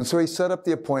 And so he set up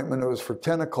the appointment. It was for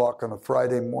 10 o'clock on a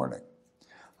Friday morning.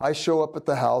 I show up at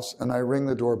the house and I ring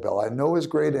the doorbell. I know his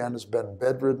great aunt has been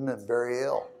bedridden and very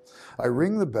ill. I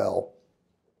ring the bell.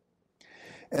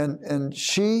 And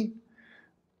she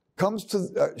comes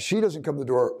to, she doesn't come to the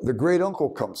door. The great uncle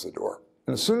comes to the door.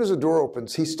 And as soon as the door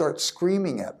opens, he starts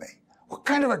screaming at me. What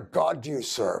kind of a God do you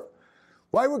serve?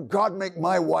 Why would God make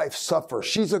my wife suffer?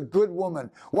 She's a good woman.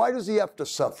 Why does he have to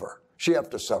suffer? She have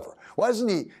to suffer. Why doesn't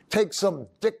he take some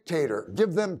dictator,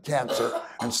 give them cancer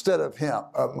instead of him,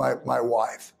 my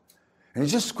wife? And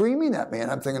he's just screaming at me. And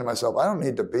I'm thinking to myself, I don't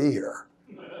need to be here.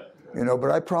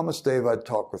 But I promised Dave I'd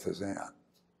talk with his aunt.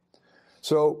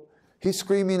 So he's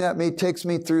screaming at me, takes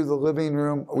me through the living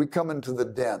room. We come into the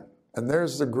den. And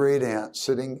there's the great aunt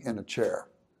sitting in a chair.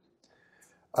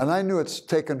 And I knew it's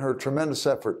taken her tremendous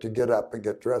effort to get up and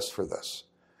get dressed for this.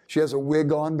 She has a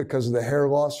wig on because of the hair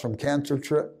loss from cancer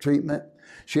treatment.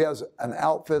 She has an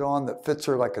outfit on that fits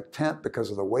her like a tent because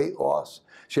of the weight loss.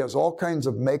 She has all kinds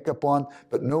of makeup on,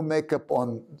 but no makeup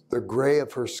on the gray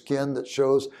of her skin that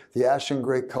shows the ashen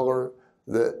gray color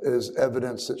that is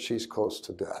evidence that she's close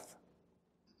to death.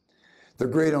 The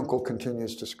great uncle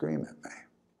continues to scream at me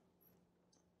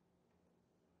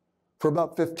for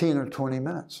about 15 or 20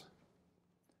 minutes.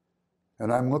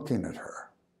 And I'm looking at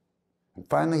her. And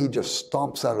finally, he just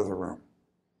stomps out of the room.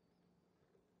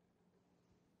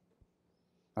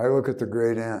 I look at the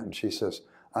great aunt and she says,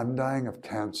 I'm dying of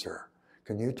cancer.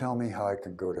 Can you tell me how I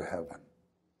can go to heaven?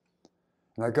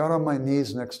 And I got on my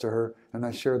knees next to her and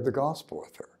I shared the gospel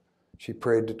with her. She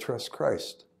prayed to trust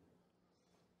Christ.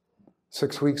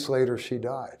 6 weeks later, she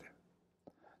died.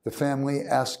 The family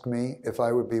asked me if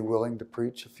I would be willing to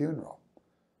preach a funeral.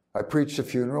 I preached a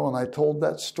funeral and I told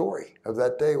that story of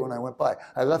that day when I went by.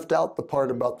 I left out the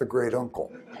part about the great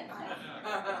uncle.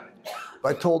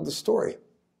 I told the story.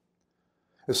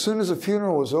 As soon as the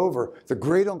funeral was over, the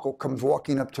great uncle comes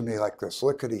walking up to me like this,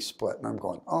 lickety-split, and I'm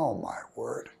going, oh my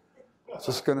word, is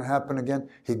this going to happen again?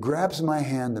 He grabs my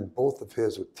hand in both of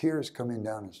his with tears coming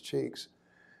down his cheeks,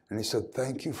 and he said,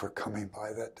 thank you for coming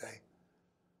by that day.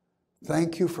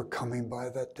 Thank you for coming by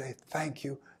that day. Thank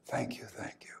you, thank you,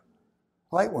 thank you.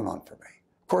 Light went on for me.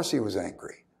 Of course he was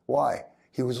angry. Why?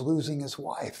 He was losing his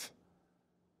wife.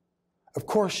 Of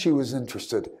course she was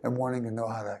interested in wanting to know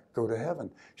how to go to heaven.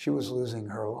 She was losing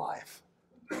her life.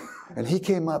 And he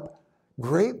came up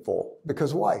grateful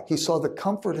because why? He saw the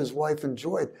comfort his wife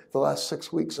enjoyed the last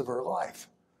 6 weeks of her life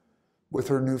with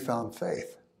her newfound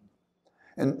faith.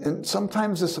 And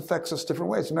sometimes this affects us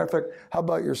different ways. As a matter of fact, how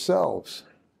about yourselves?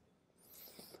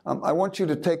 I want you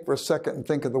to take for a second and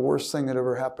think of the worst thing that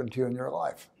ever happened to you in your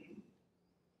life.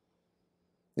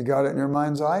 You got it in your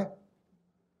mind's eye?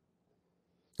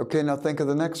 Okay, now think of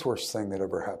the next worst thing that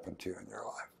ever happened to you in your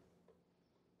life.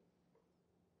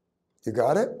 You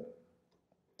got it?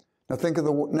 Now think of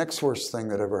the next worst thing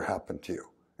that ever happened to you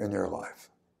in your life.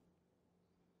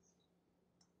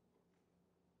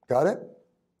 Got it?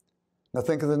 Now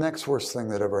think of the next worst thing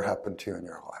that ever happened to you in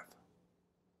your life.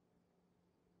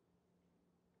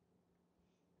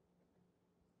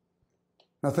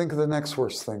 Now think of the next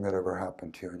worst thing that ever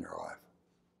happened to you in your life.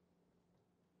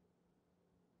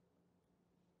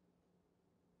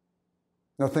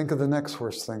 Now think of the next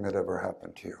worst thing that ever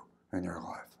happened to you in your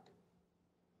life.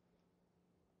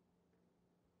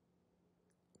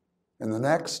 And the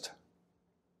next.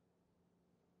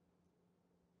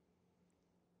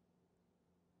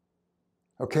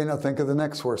 Okay, now think of the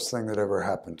next worst thing that ever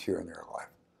happened to you in your life.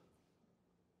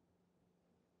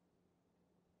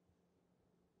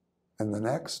 And the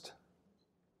next.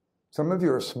 Some of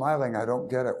you are smiling. I don't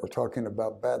get it. We're talking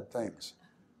about bad things.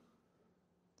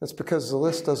 That's because the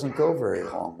list doesn't go very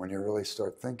long when you really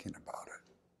start thinking about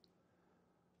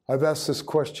it. I've asked this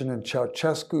question in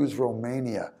Ceausescu's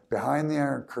Romania, behind the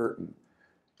Iron Curtain,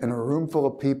 in a room full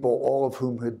of people, all of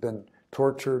whom had been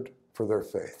tortured for their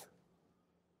faith.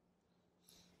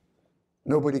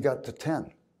 Nobody got to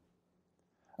 10.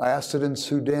 I asked it in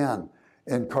Sudan,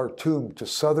 in Khartoum, to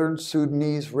southern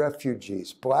Sudanese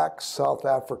refugees, black South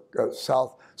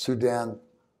Sudan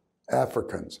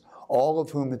Africans, all of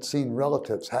whom had seen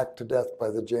relatives hacked to death by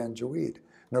the Janjaweed.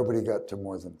 Nobody got to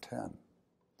more than 10.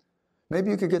 Maybe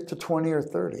you could get to 20 or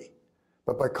 30.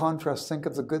 But by contrast, think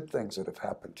of the good things that have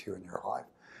happened to you in your life.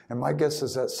 And my guess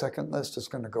is that second list is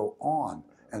going to go on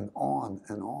and on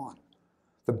and on.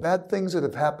 The bad things that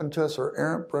have happened to us are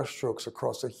errant brushstrokes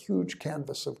across a huge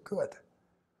canvas of good.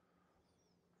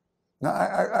 Now,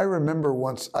 I remember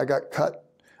once I got cut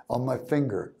on my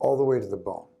finger all the way to the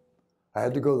bone. I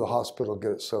had to go to the hospital to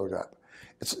get it sewed up.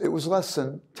 It was less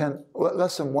than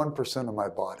 1% of my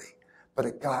body, but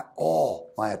it got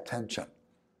all my attention.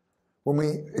 When we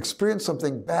experience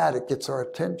something bad, it gets our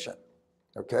attention,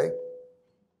 okay?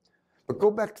 But go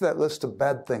back to that list of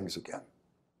bad things again.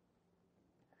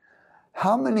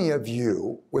 How many of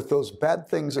you, with those bad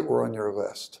things that were on your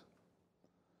list,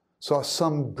 saw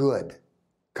some good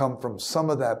come from some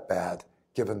of that bad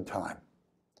given time?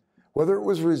 Whether it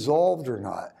was resolved or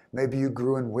not, maybe you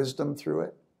grew in wisdom through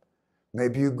it.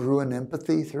 Maybe you grew in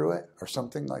empathy through it, or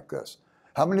something like this.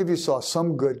 How many of you saw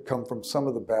some good come from some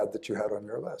of the bad that you had on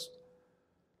your list?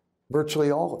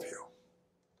 Virtually all of you.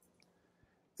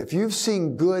 If you've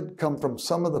seen good come from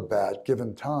some of the bad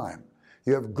given time,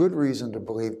 you have good reason to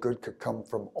believe good could come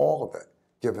from all of it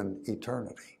given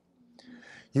eternity.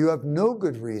 You have no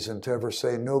good reason to ever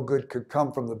say no good could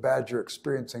come from the bad you're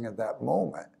experiencing at that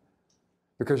moment,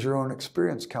 because your own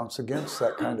experience counts against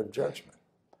that kind of judgment.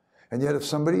 And yet if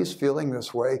somebody is feeling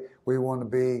this way, we want to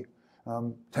be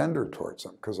tender towards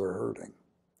them because they're hurting.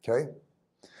 Okay?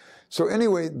 So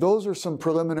anyway, those are some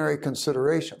preliminary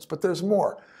considerations, but there's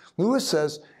more. Lewis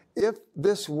says, if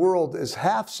this world is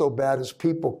half so bad as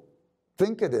people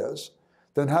think it is,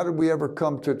 then how did we ever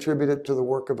come to attribute it to the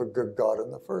work of a good God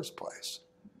in the first place?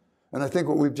 And I think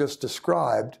what we've just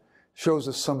described shows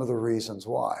us some of the reasons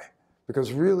why.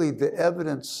 Because really the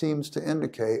evidence seems to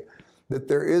indicate that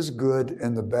there is good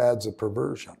in the bads of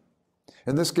perversion.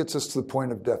 And this gets us to the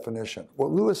point of definition.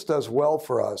 What Lewis does well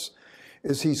for us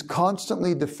is he's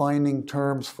constantly defining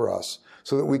terms for us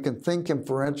so that we can think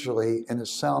inferentially in as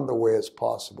sound a way as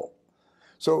possible.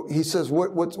 So he says,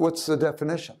 what's the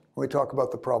definition when we talk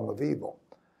about the problem of evil?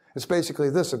 It's basically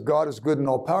this: if God is good and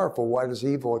all-powerful, why does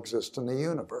evil exist in the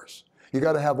universe? You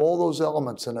got to have all those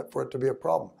elements in it for it to be a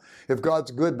problem. If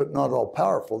God's good but not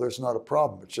all-powerful, there's not a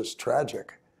problem. It's just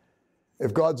tragic.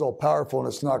 If God's all-powerful and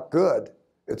it's not good,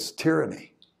 it's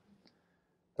tyranny.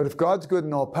 But if God's good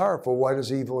and all-powerful, why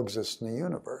does evil exist in the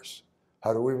universe?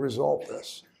 How do we resolve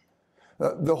this?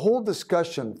 The whole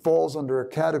discussion falls under a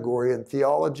category in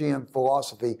theology and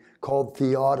philosophy called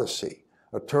theodicy,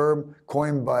 a term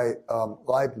coined by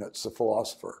Leibniz, the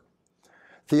philosopher.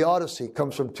 Theodicy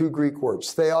comes from two Greek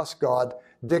words: theos, God;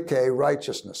 dike,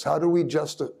 righteousness. How do we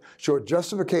show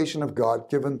justification of God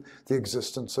given the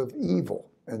existence of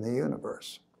evil in the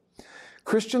universe?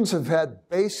 Christians have had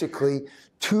basically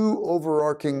two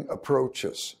overarching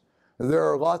approaches. There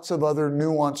are lots of other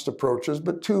nuanced approaches,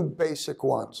 but two basic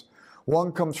ones.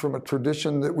 One comes from a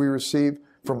tradition that we receive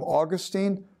from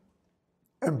Augustine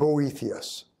and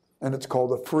Boethius, and it's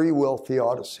called a free will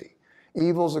theodicy.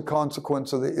 Evil is a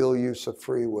consequence of the ill use of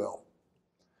free will.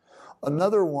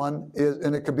 Another one is,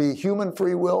 and it could be human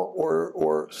free will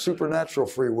or supernatural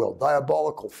free will,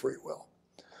 diabolical free will.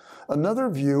 Another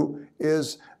view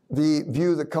is the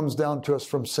view that comes down to us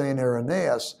from St.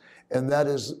 Irenaeus, and that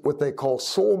is what they call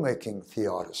soul-making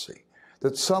theodicy.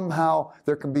 That somehow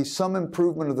there can be some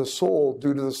improvement of the soul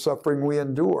due to the suffering we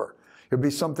endure. It would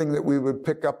be something that we would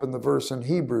pick up in the verse in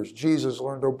Hebrews: Jesus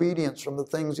learned obedience from the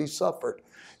things he suffered.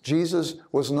 Jesus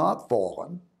was not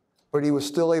fallen, but he was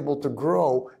still able to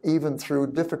grow even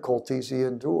through difficulties he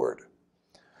endured.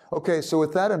 Okay, so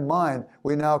with that in mind,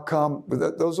 we now come,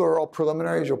 those are all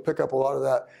preliminaries. You'll pick up a lot of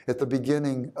that at the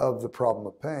beginning of the problem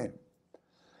of pain.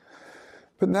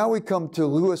 But now we come to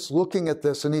Lewis looking at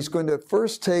this, and he's going to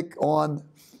first take on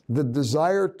the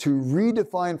desire to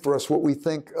redefine for us what we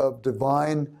think of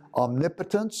divine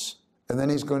omnipotence, and then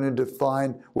he's going to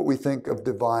define what we think of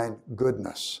divine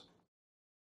goodness.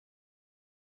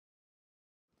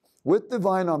 With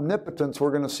divine omnipotence,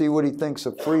 we're going to see what he thinks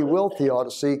of free will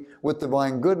theodicy. With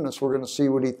divine goodness, we're going to see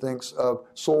what he thinks of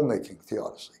soul-making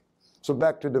theodicy. So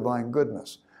back to divine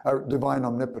goodness, or divine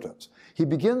omnipotence. He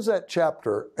begins that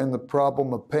chapter in the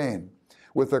problem of pain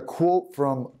with a quote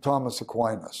from Thomas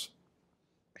Aquinas.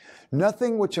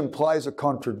 Nothing which implies a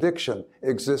contradiction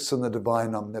exists in the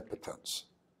divine omnipotence.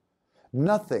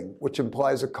 Nothing which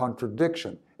implies a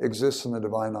contradiction exists in the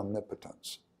divine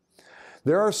omnipotence.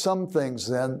 There are some things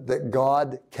then that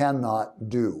God cannot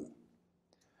do.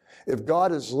 If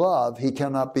God is love, he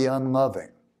cannot be unloving.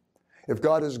 If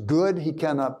God is good, he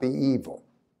cannot be evil.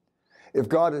 If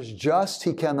God is just,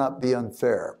 he cannot be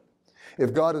unfair.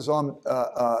 If God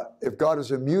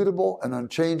is immutable and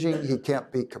unchanging, he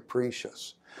can't be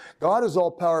capricious. God is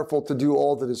all-powerful to do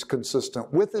all that is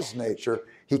consistent with his nature.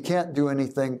 He can't do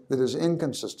anything that is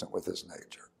inconsistent with his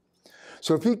nature.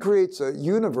 So if he creates a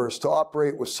universe to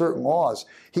operate with certain laws,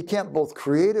 he can't both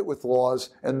create it with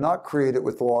laws and not create it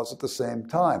with laws at the same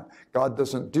time. God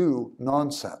doesn't do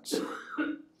nonsense.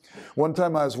 One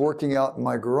time I was working out in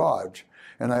my garage,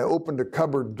 and I opened a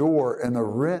cupboard door, and a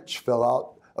wrench fell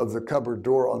out of the cupboard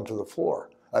door onto the floor.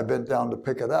 I bent down to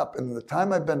pick it up, and the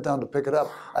time I bent down to pick it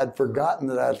up, I'd forgotten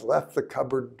that I'd left the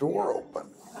cupboard door open.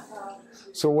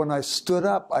 So when I stood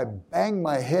up, I banged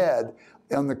my head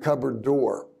on the cupboard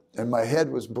door, and my head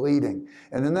was bleeding.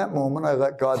 And in that moment, I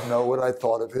let God know what I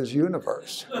thought of his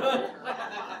universe.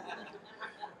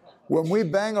 When we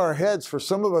bang our heads, for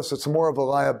some of us, it's more of a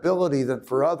liability than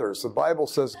for others. The Bible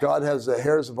says God has the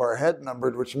hairs of our head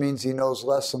numbered, which means he knows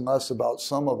less and less about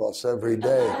some of us every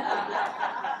day.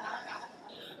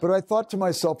 But I thought to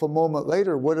myself a moment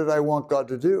later, what did I want God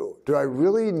to do? Do I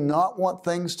really not want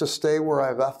things to stay where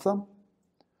I left them?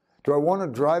 Do I want to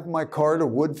drive my car to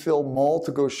Woodfield Mall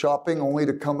to go shopping only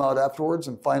to come out afterwards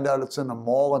and find out it's in a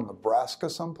mall in Nebraska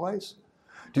someplace?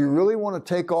 Do you really want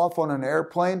to take off on an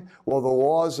airplane while the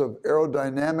laws of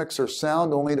aerodynamics are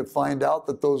sound only to find out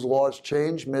that those laws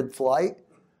change mid-flight?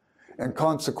 And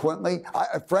consequently,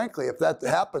 frankly, if that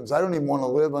happens, I don't even want to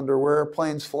live under where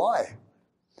airplanes fly.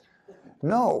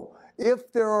 No.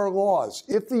 If there are laws,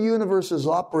 if the universe is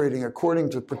operating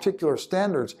according to particular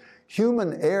standards,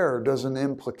 human error doesn't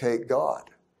implicate God.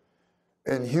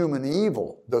 And human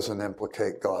evil doesn't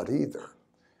implicate God either.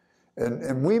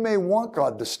 And we may want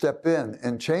God to step in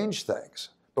and change things,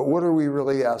 but what are we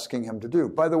really asking him to do?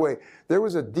 By the way, there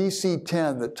was a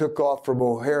DC-10 that took off from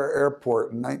O'Hare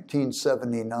Airport in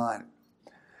 1979.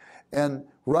 And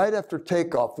right after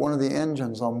takeoff, one of the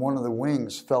engines on one of the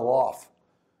wings fell off.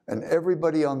 And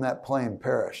everybody on that plane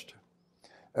perished.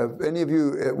 Any of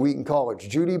you at Wheaton College,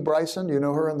 Judy Bryson, you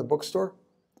know her in the bookstore?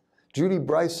 Judy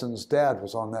Bryson's dad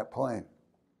was on that plane.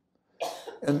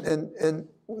 And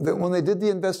when they did the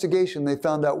investigation, they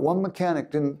found out one mechanic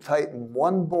didn't tighten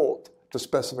one bolt to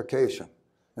specification,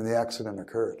 and the accident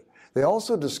occurred. They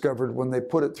also discovered when they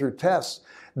put it through tests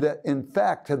that, in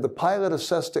fact, had the pilot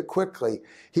assessed it quickly,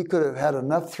 he could have had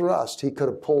enough thrust, he could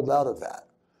have pulled out of that.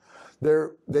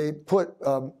 They put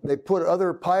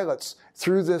other pilots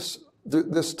through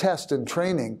this test and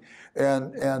training,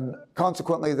 and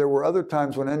consequently there were other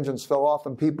times when engines fell off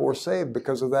and people were saved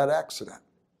because of that accident.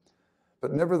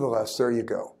 But nevertheless, there you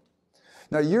go.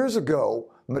 Now, years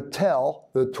ago, Mattel,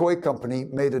 the toy company,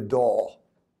 made a doll.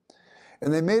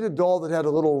 And they made a doll that had a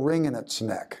little ring in its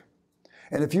neck.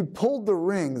 And if you pulled the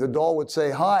ring, the doll would say,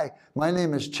 "Hi, my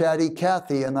name is Chatty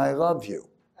Cathy and I love you."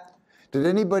 Did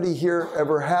anybody here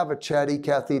ever have a Chatty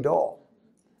Cathy doll?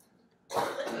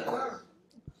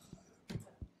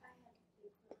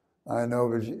 I know,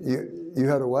 but you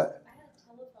had a what? I had a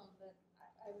telephone, but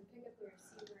I would pick up the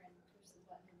receiver and push the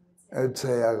button and it would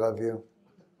say, I'd say, "I love you."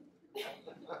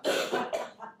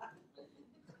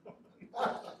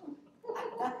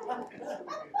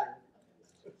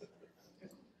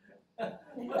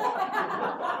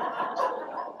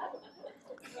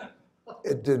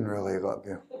 It didn't really love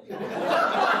you.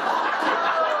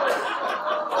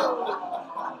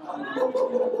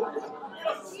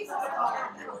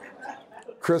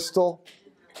 Crystal,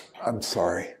 I'm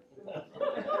sorry.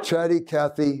 Chatty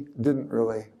Cathy didn't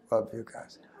really love you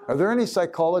guys. Are there any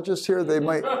psychologists here? They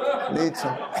might need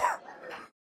some.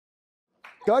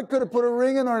 God could have put a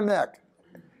ring in our neck.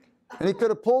 And he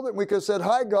could have pulled it and we could have said,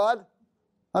 "Hi, God,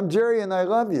 I'm Jerry and I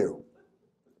love you."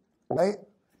 Right?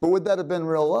 But would that have been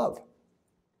real love?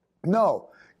 No.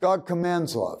 God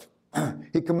commands love.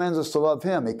 He commands us to love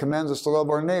him. He commands us to love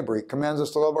our neighbor. He commands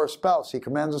us to love our spouse. He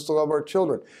commands us to love our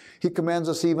children. He commands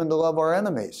us even to love our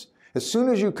enemies. As soon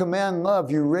as you command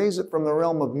love, you raise it from the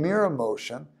realm of mere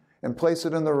emotion and place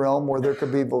it in the realm where there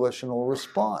could be volitional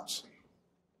response.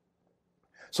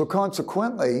 So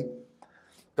consequently,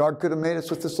 God could have made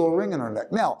us with this little ring in our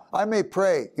neck. Now, I may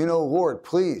pray, "Lord,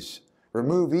 please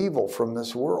remove evil from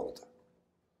this world."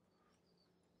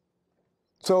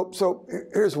 So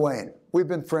here's Wayne. We've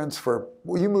been friends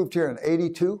you moved here in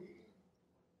 82?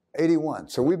 81.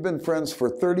 So we've been friends for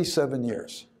 37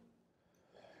 years.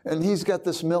 And he's got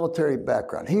this military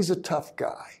background. He's a tough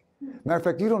guy. Matter of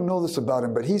fact, you don't know this about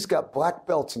him, but he's got black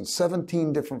belts in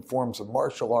 17 different forms of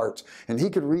martial arts. And he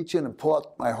could reach in and pull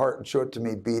out my heart and show it to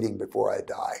me beating before I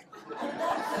die.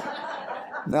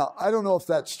 Now, I don't know if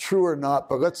that's true or not,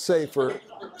 but let's say for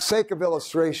sake of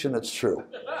illustration, it's true.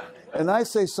 And I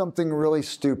say something really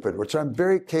stupid, which I'm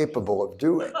very capable of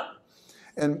doing.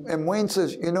 And Wayne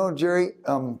says, "Jerry,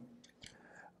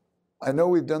 I know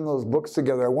we've done those books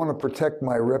together. I want to protect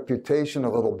my reputation a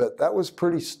little bit. That was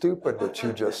pretty stupid what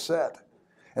you just said."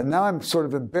 And now I'm sort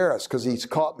of embarrassed because he's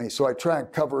caught me. So I try and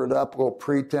cover it up, a little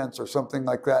pretense or something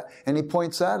like that. And he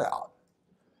points that out.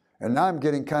 And now I'm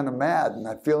getting kind of mad and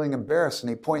I'm feeling embarrassed and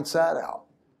he points that out.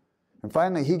 And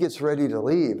finally, he gets ready to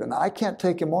leave. And I can't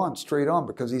take him on straight on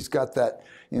because he's got that,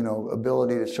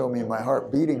 ability to show me my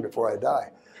heart beating before I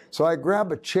die. So I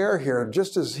grab a chair here, and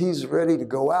just as he's ready to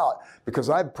go out, because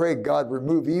I've prayed God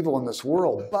remove evil in this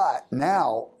world, but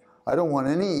now I don't want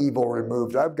any evil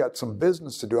removed. I've got some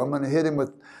business to do. I'm going to hit him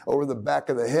over the back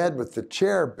of the head with the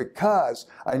chair because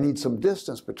I need some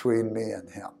distance between me and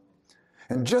him.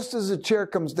 And just as the chair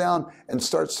comes down and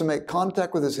starts to make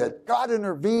contact with his head, God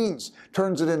intervenes,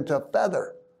 turns it into a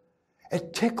feather.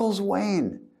 It tickles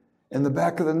Wayne in the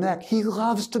back of the neck. He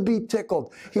loves to be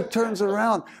tickled. He turns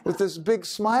around with this big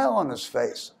smile on his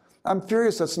face. I'm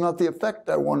furious that's not the effect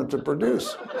I wanted to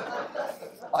produce.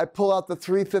 I pull out the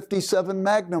 .357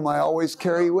 Magnum I always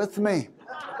carry with me.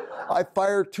 I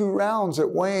fire 2 rounds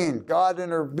at Wayne. God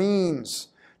intervenes.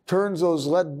 Turns those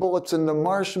lead bullets into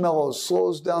marshmallows,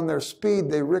 slows down their speed.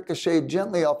 They ricochet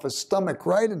gently off his stomach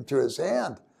right into his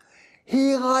hand.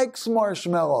 He likes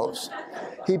marshmallows.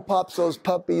 He pops those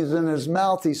puppies in his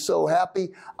mouth. He's so happy.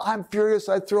 I'm furious.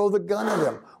 I throw the gun at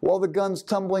him. While the gun's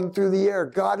tumbling through the air,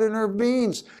 God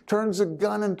intervenes, turns the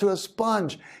gun into a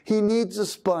sponge. He needs a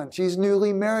sponge. He's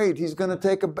newly married. He's going to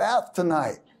take a bath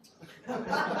tonight.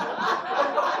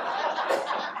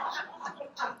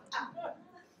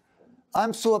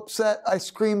 I'm so upset, I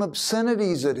scream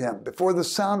obscenities at him before the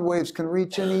sound waves can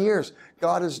reach any ears.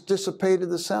 God has dissipated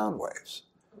the sound waves.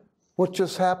 What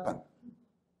just happened?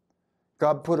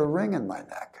 God put a ring in my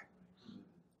neck.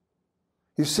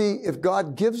 You see, if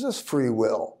God gives us free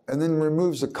will and then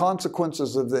removes the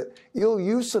consequences of the ill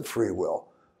use of free will,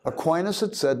 Aquinas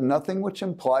had said nothing which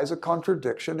implies a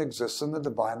contradiction exists in the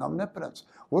divine omnipotence.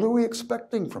 What are we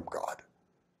expecting from God?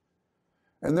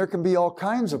 And there can be all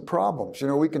kinds of problems. You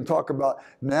know, we can talk about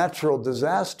natural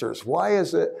disasters. Why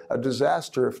is it a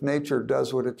disaster if nature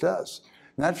does what it does?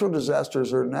 Natural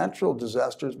disasters are natural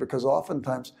disasters because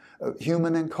oftentimes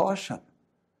human incaution.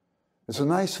 There's a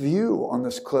nice view on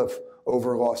this cliff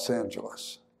over Los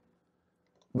Angeles.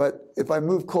 But if I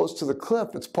move close to the cliff,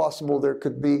 it's possible there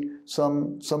could be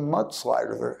some mudslide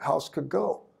or the house could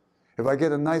go. If I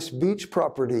get a nice beach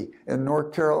property in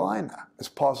North Carolina, it's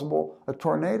possible a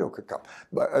tornado could come.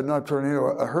 But not a tornado,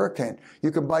 a hurricane. You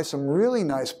can buy some really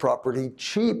nice property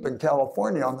cheap in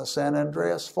California on the San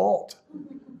Andreas Fault.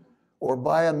 Or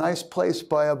buy a nice place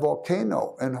by a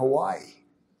volcano in Hawaii.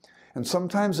 And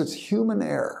sometimes it's human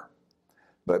error.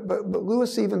 But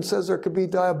Lewis even says there could be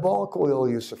diabolical ill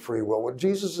use of free will. When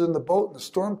Jesus is in the boat and the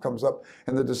storm comes up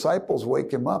and the disciples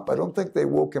wake him up, I don't think they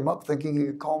woke him up thinking he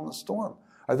could calm the storm.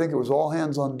 I think it was all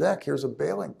hands on deck. Here's a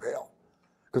bailing pail.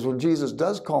 Because when Jesus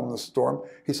does calm the storm,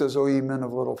 he says, "O ye men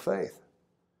of little faith."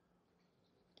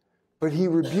 But he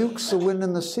rebukes the wind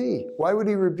and the sea. Why would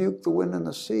he rebuke the wind and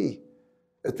the sea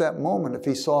at that moment if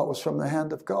he saw it was from the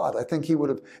hand of God? I think he would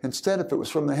have, instead, if it was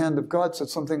from the hand of God, said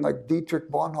something like Dietrich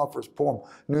Bonhoeffer's poem,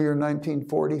 New Year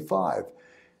 1945.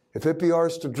 If it be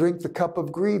ours to drink the cup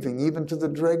of grieving, even to the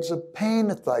dregs of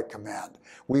pain at thy command,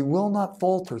 we will not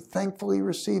falter, thankfully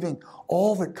receiving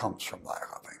all that comes from thy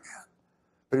loving hand.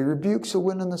 But he rebukes the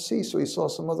wind and the sea, so he saw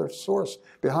some other source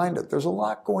behind it. There's a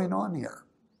lot going on here.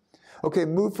 Okay,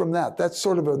 move from that. That's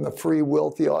sort of in the free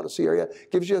will theodicy area.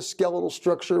 Gives you a skeletal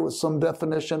structure with some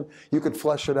definition. You could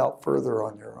flesh it out further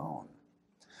on your own.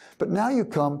 But now you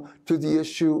come to the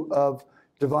issue of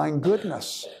divine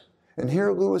goodness. And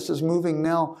here Lewis is moving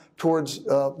now towards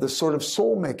the sort of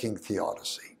soul-making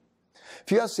theodicy.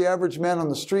 If you ask the average man on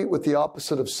the street what the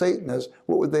opposite of Satan is,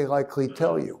 what would they likely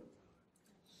tell you?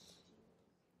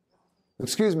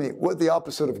 Excuse me, what the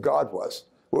opposite of God was.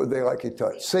 What would they likely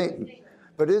tell you? Satan.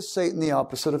 But is Satan the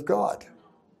opposite of God?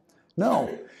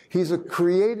 No. He's a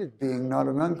created being, not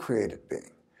an uncreated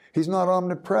being. He's not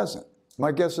omnipresent.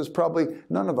 My guess is probably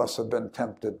none of us have been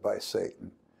tempted by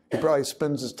Satan. He probably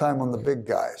spends his time on the big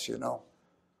guys, you know.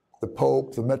 The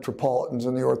Pope, the Metropolitans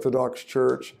in the Orthodox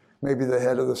Church, maybe the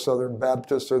head of the Southern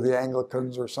Baptists or the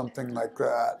Anglicans or something like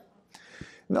that.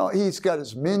 No, he's got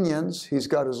his minions. He's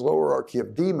got his lowerarchy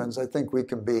of demons. I think we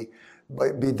can be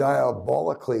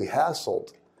diabolically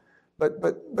hassled.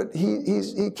 But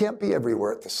he can't be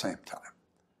everywhere at the same time.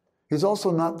 He's also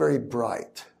not very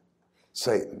bright,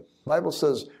 Satan. The Bible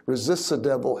says, resist the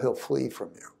devil, he'll flee from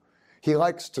you. He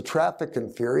likes to traffic in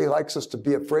fear. He likes us to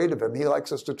be afraid of him. He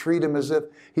likes us to treat him as if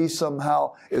he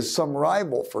somehow is some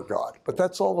rival for God. But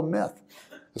that's all a myth.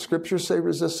 The scriptures say,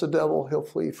 resist the devil, he'll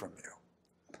flee from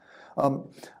you.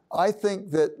 I think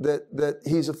that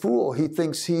he's a fool. He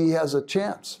thinks he has a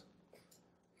chance.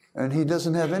 And he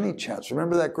doesn't have any chance.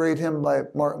 Remember that great hymn by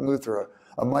Martin Luther,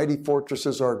 "A mighty fortress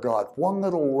is our God. One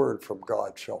little word from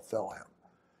God shall fell him."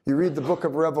 You read the book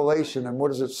of Revelation, and what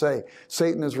does it say?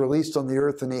 Satan is released on the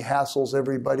earth, and he hassles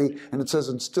everybody. And it says,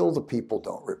 and still the people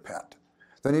don't repent.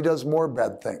 Then he does more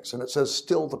bad things, and it says,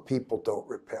 still the people don't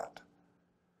repent.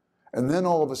 And then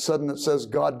all of a sudden it says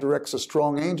God directs a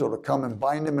strong angel to come and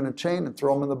bind him in a chain and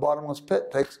throw him in the bottomless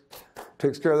pit.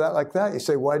 Takes care of that like that. You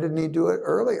say, why didn't he do it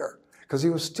earlier? Because he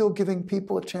was still giving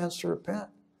people a chance to repent.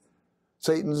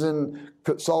 Satan's in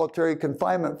solitary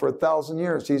confinement for 1,000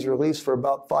 years. He's released for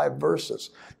about 5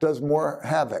 verses. Does more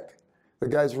havoc. The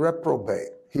guy's reprobate.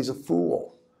 He's a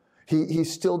fool. He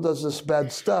still does this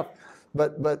bad stuff.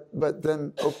 But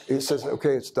then he says,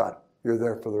 okay, it's done. You're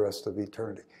there for the rest of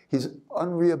eternity. He's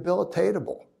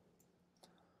unrehabilitatable.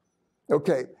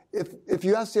 Okay, if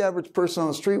you ask the average person on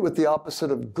the street what the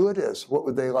opposite of good is, what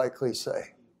would they likely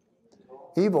say?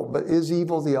 Evil. But is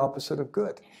evil the opposite of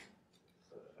good?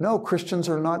 No, Christians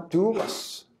are not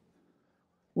dualists.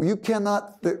 You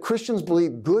cannot, the Christians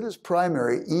believe good is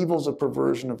primary, evil is a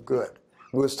perversion of good.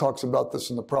 Lewis talks about this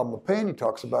in The Problem of Pain. He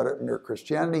talks about it in Mere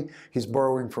Christianity. He's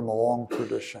borrowing from a long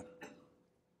tradition.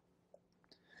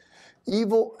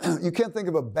 Evil, you can't think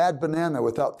of a bad banana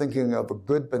without thinking of a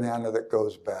good banana that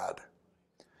goes bad.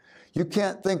 You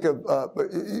can't think of,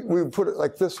 we put it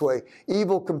like this way,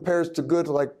 evil compares to good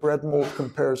like bread mold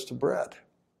compares to bread.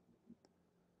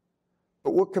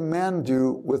 But what can man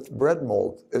do with bread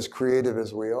mold, as creative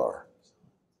as we are?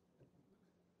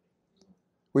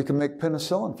 We can make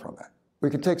penicillin from it. We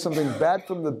can take something bad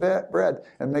from the bread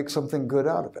and make something good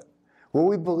out of it. Will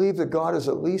we believe that God is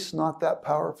at least not that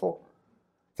powerful?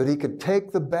 That he could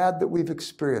take the bad that we've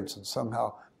experienced and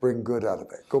somehow bring good out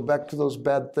of it. Go back to those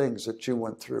bad things that you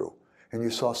went through and you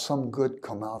saw some good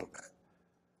come out of it.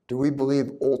 Do we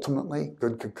believe ultimately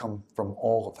good could come from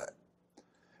all of it?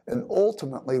 And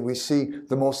ultimately we see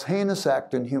the most heinous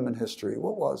act in human history.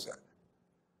 What was it?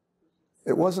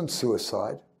 It wasn't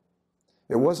suicide.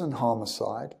 It wasn't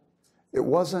homicide. It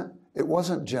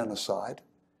wasn't genocide.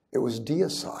 It was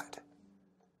deicide.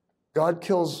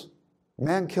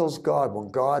 Man kills God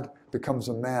when God becomes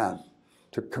a man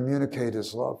to communicate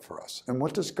his love for us. And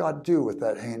what does God do with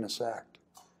that heinous act?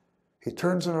 He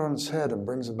turns it on its head and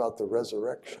brings about the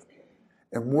resurrection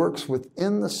and works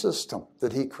within the system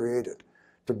that he created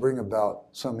to bring about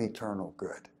some eternal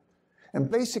good.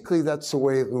 And basically that's the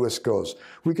way Lewis goes.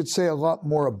 We could say a lot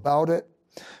more about it,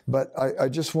 but I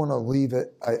just want to leave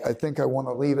it. I think I want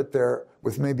to leave it there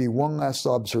with maybe one last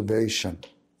observation.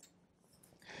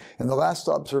 And the last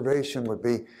observation would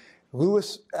be,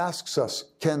 Lewis asks us,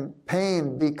 can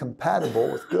pain be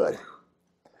compatible with good?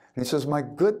 And he says, my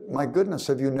goodness,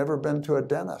 have you never been to a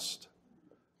dentist?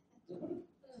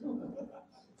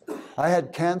 I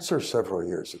had cancer several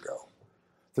years ago.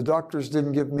 The doctors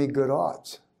didn't give me good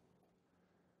odds.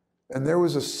 And there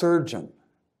was a surgeon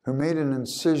who made an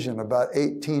incision about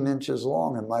 18 inches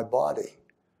long in my body.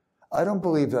 I don't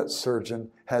believe that surgeon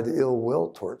had ill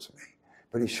will towards me,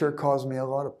 but he sure caused me a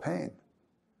lot of pain.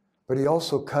 But he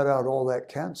also cut out all that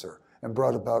cancer and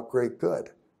brought about great good,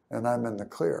 and I'm in the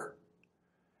clear.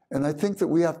 And I think that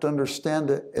we have to understand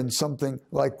it in something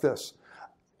like this.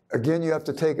 Again, you have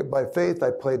to take it by faith.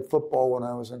 I played football when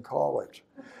I was in college.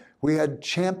 We had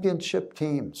championship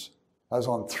teams. I was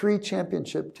on 3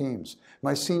 championship teams.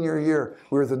 My senior year,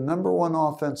 we were the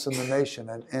 #1 offense in the nation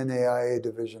in NAIA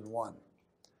Division I.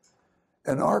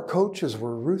 And our coaches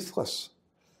were ruthless.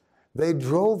 They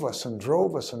drove us and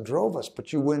drove us and drove us,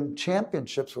 but you win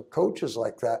championships with coaches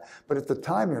like that, but at the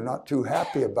time you're not too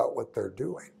happy about what they're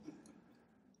doing.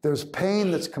 There's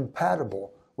pain that's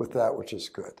compatible with that which is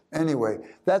good. Anyway,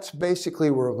 that's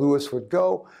basically where Lewis would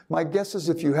go. My guess is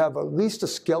if you have at least a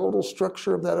skeletal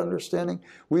structure of that understanding,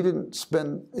 we didn't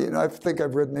spend, I think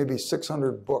I've read maybe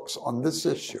 600 books on this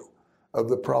issue of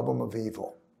the problem of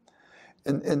evil.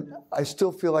 And I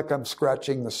still feel like I'm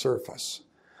scratching the surface.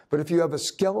 But if you have a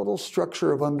skeletal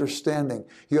structure of understanding,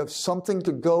 you have something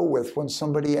to go with when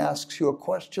somebody asks you a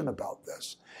question about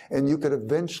this. And you could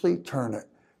eventually turn it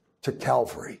to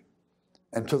Calvary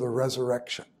and to the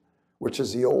resurrection, which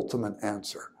is the ultimate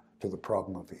answer to the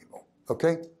problem of evil.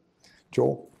 Okay?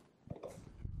 Joel?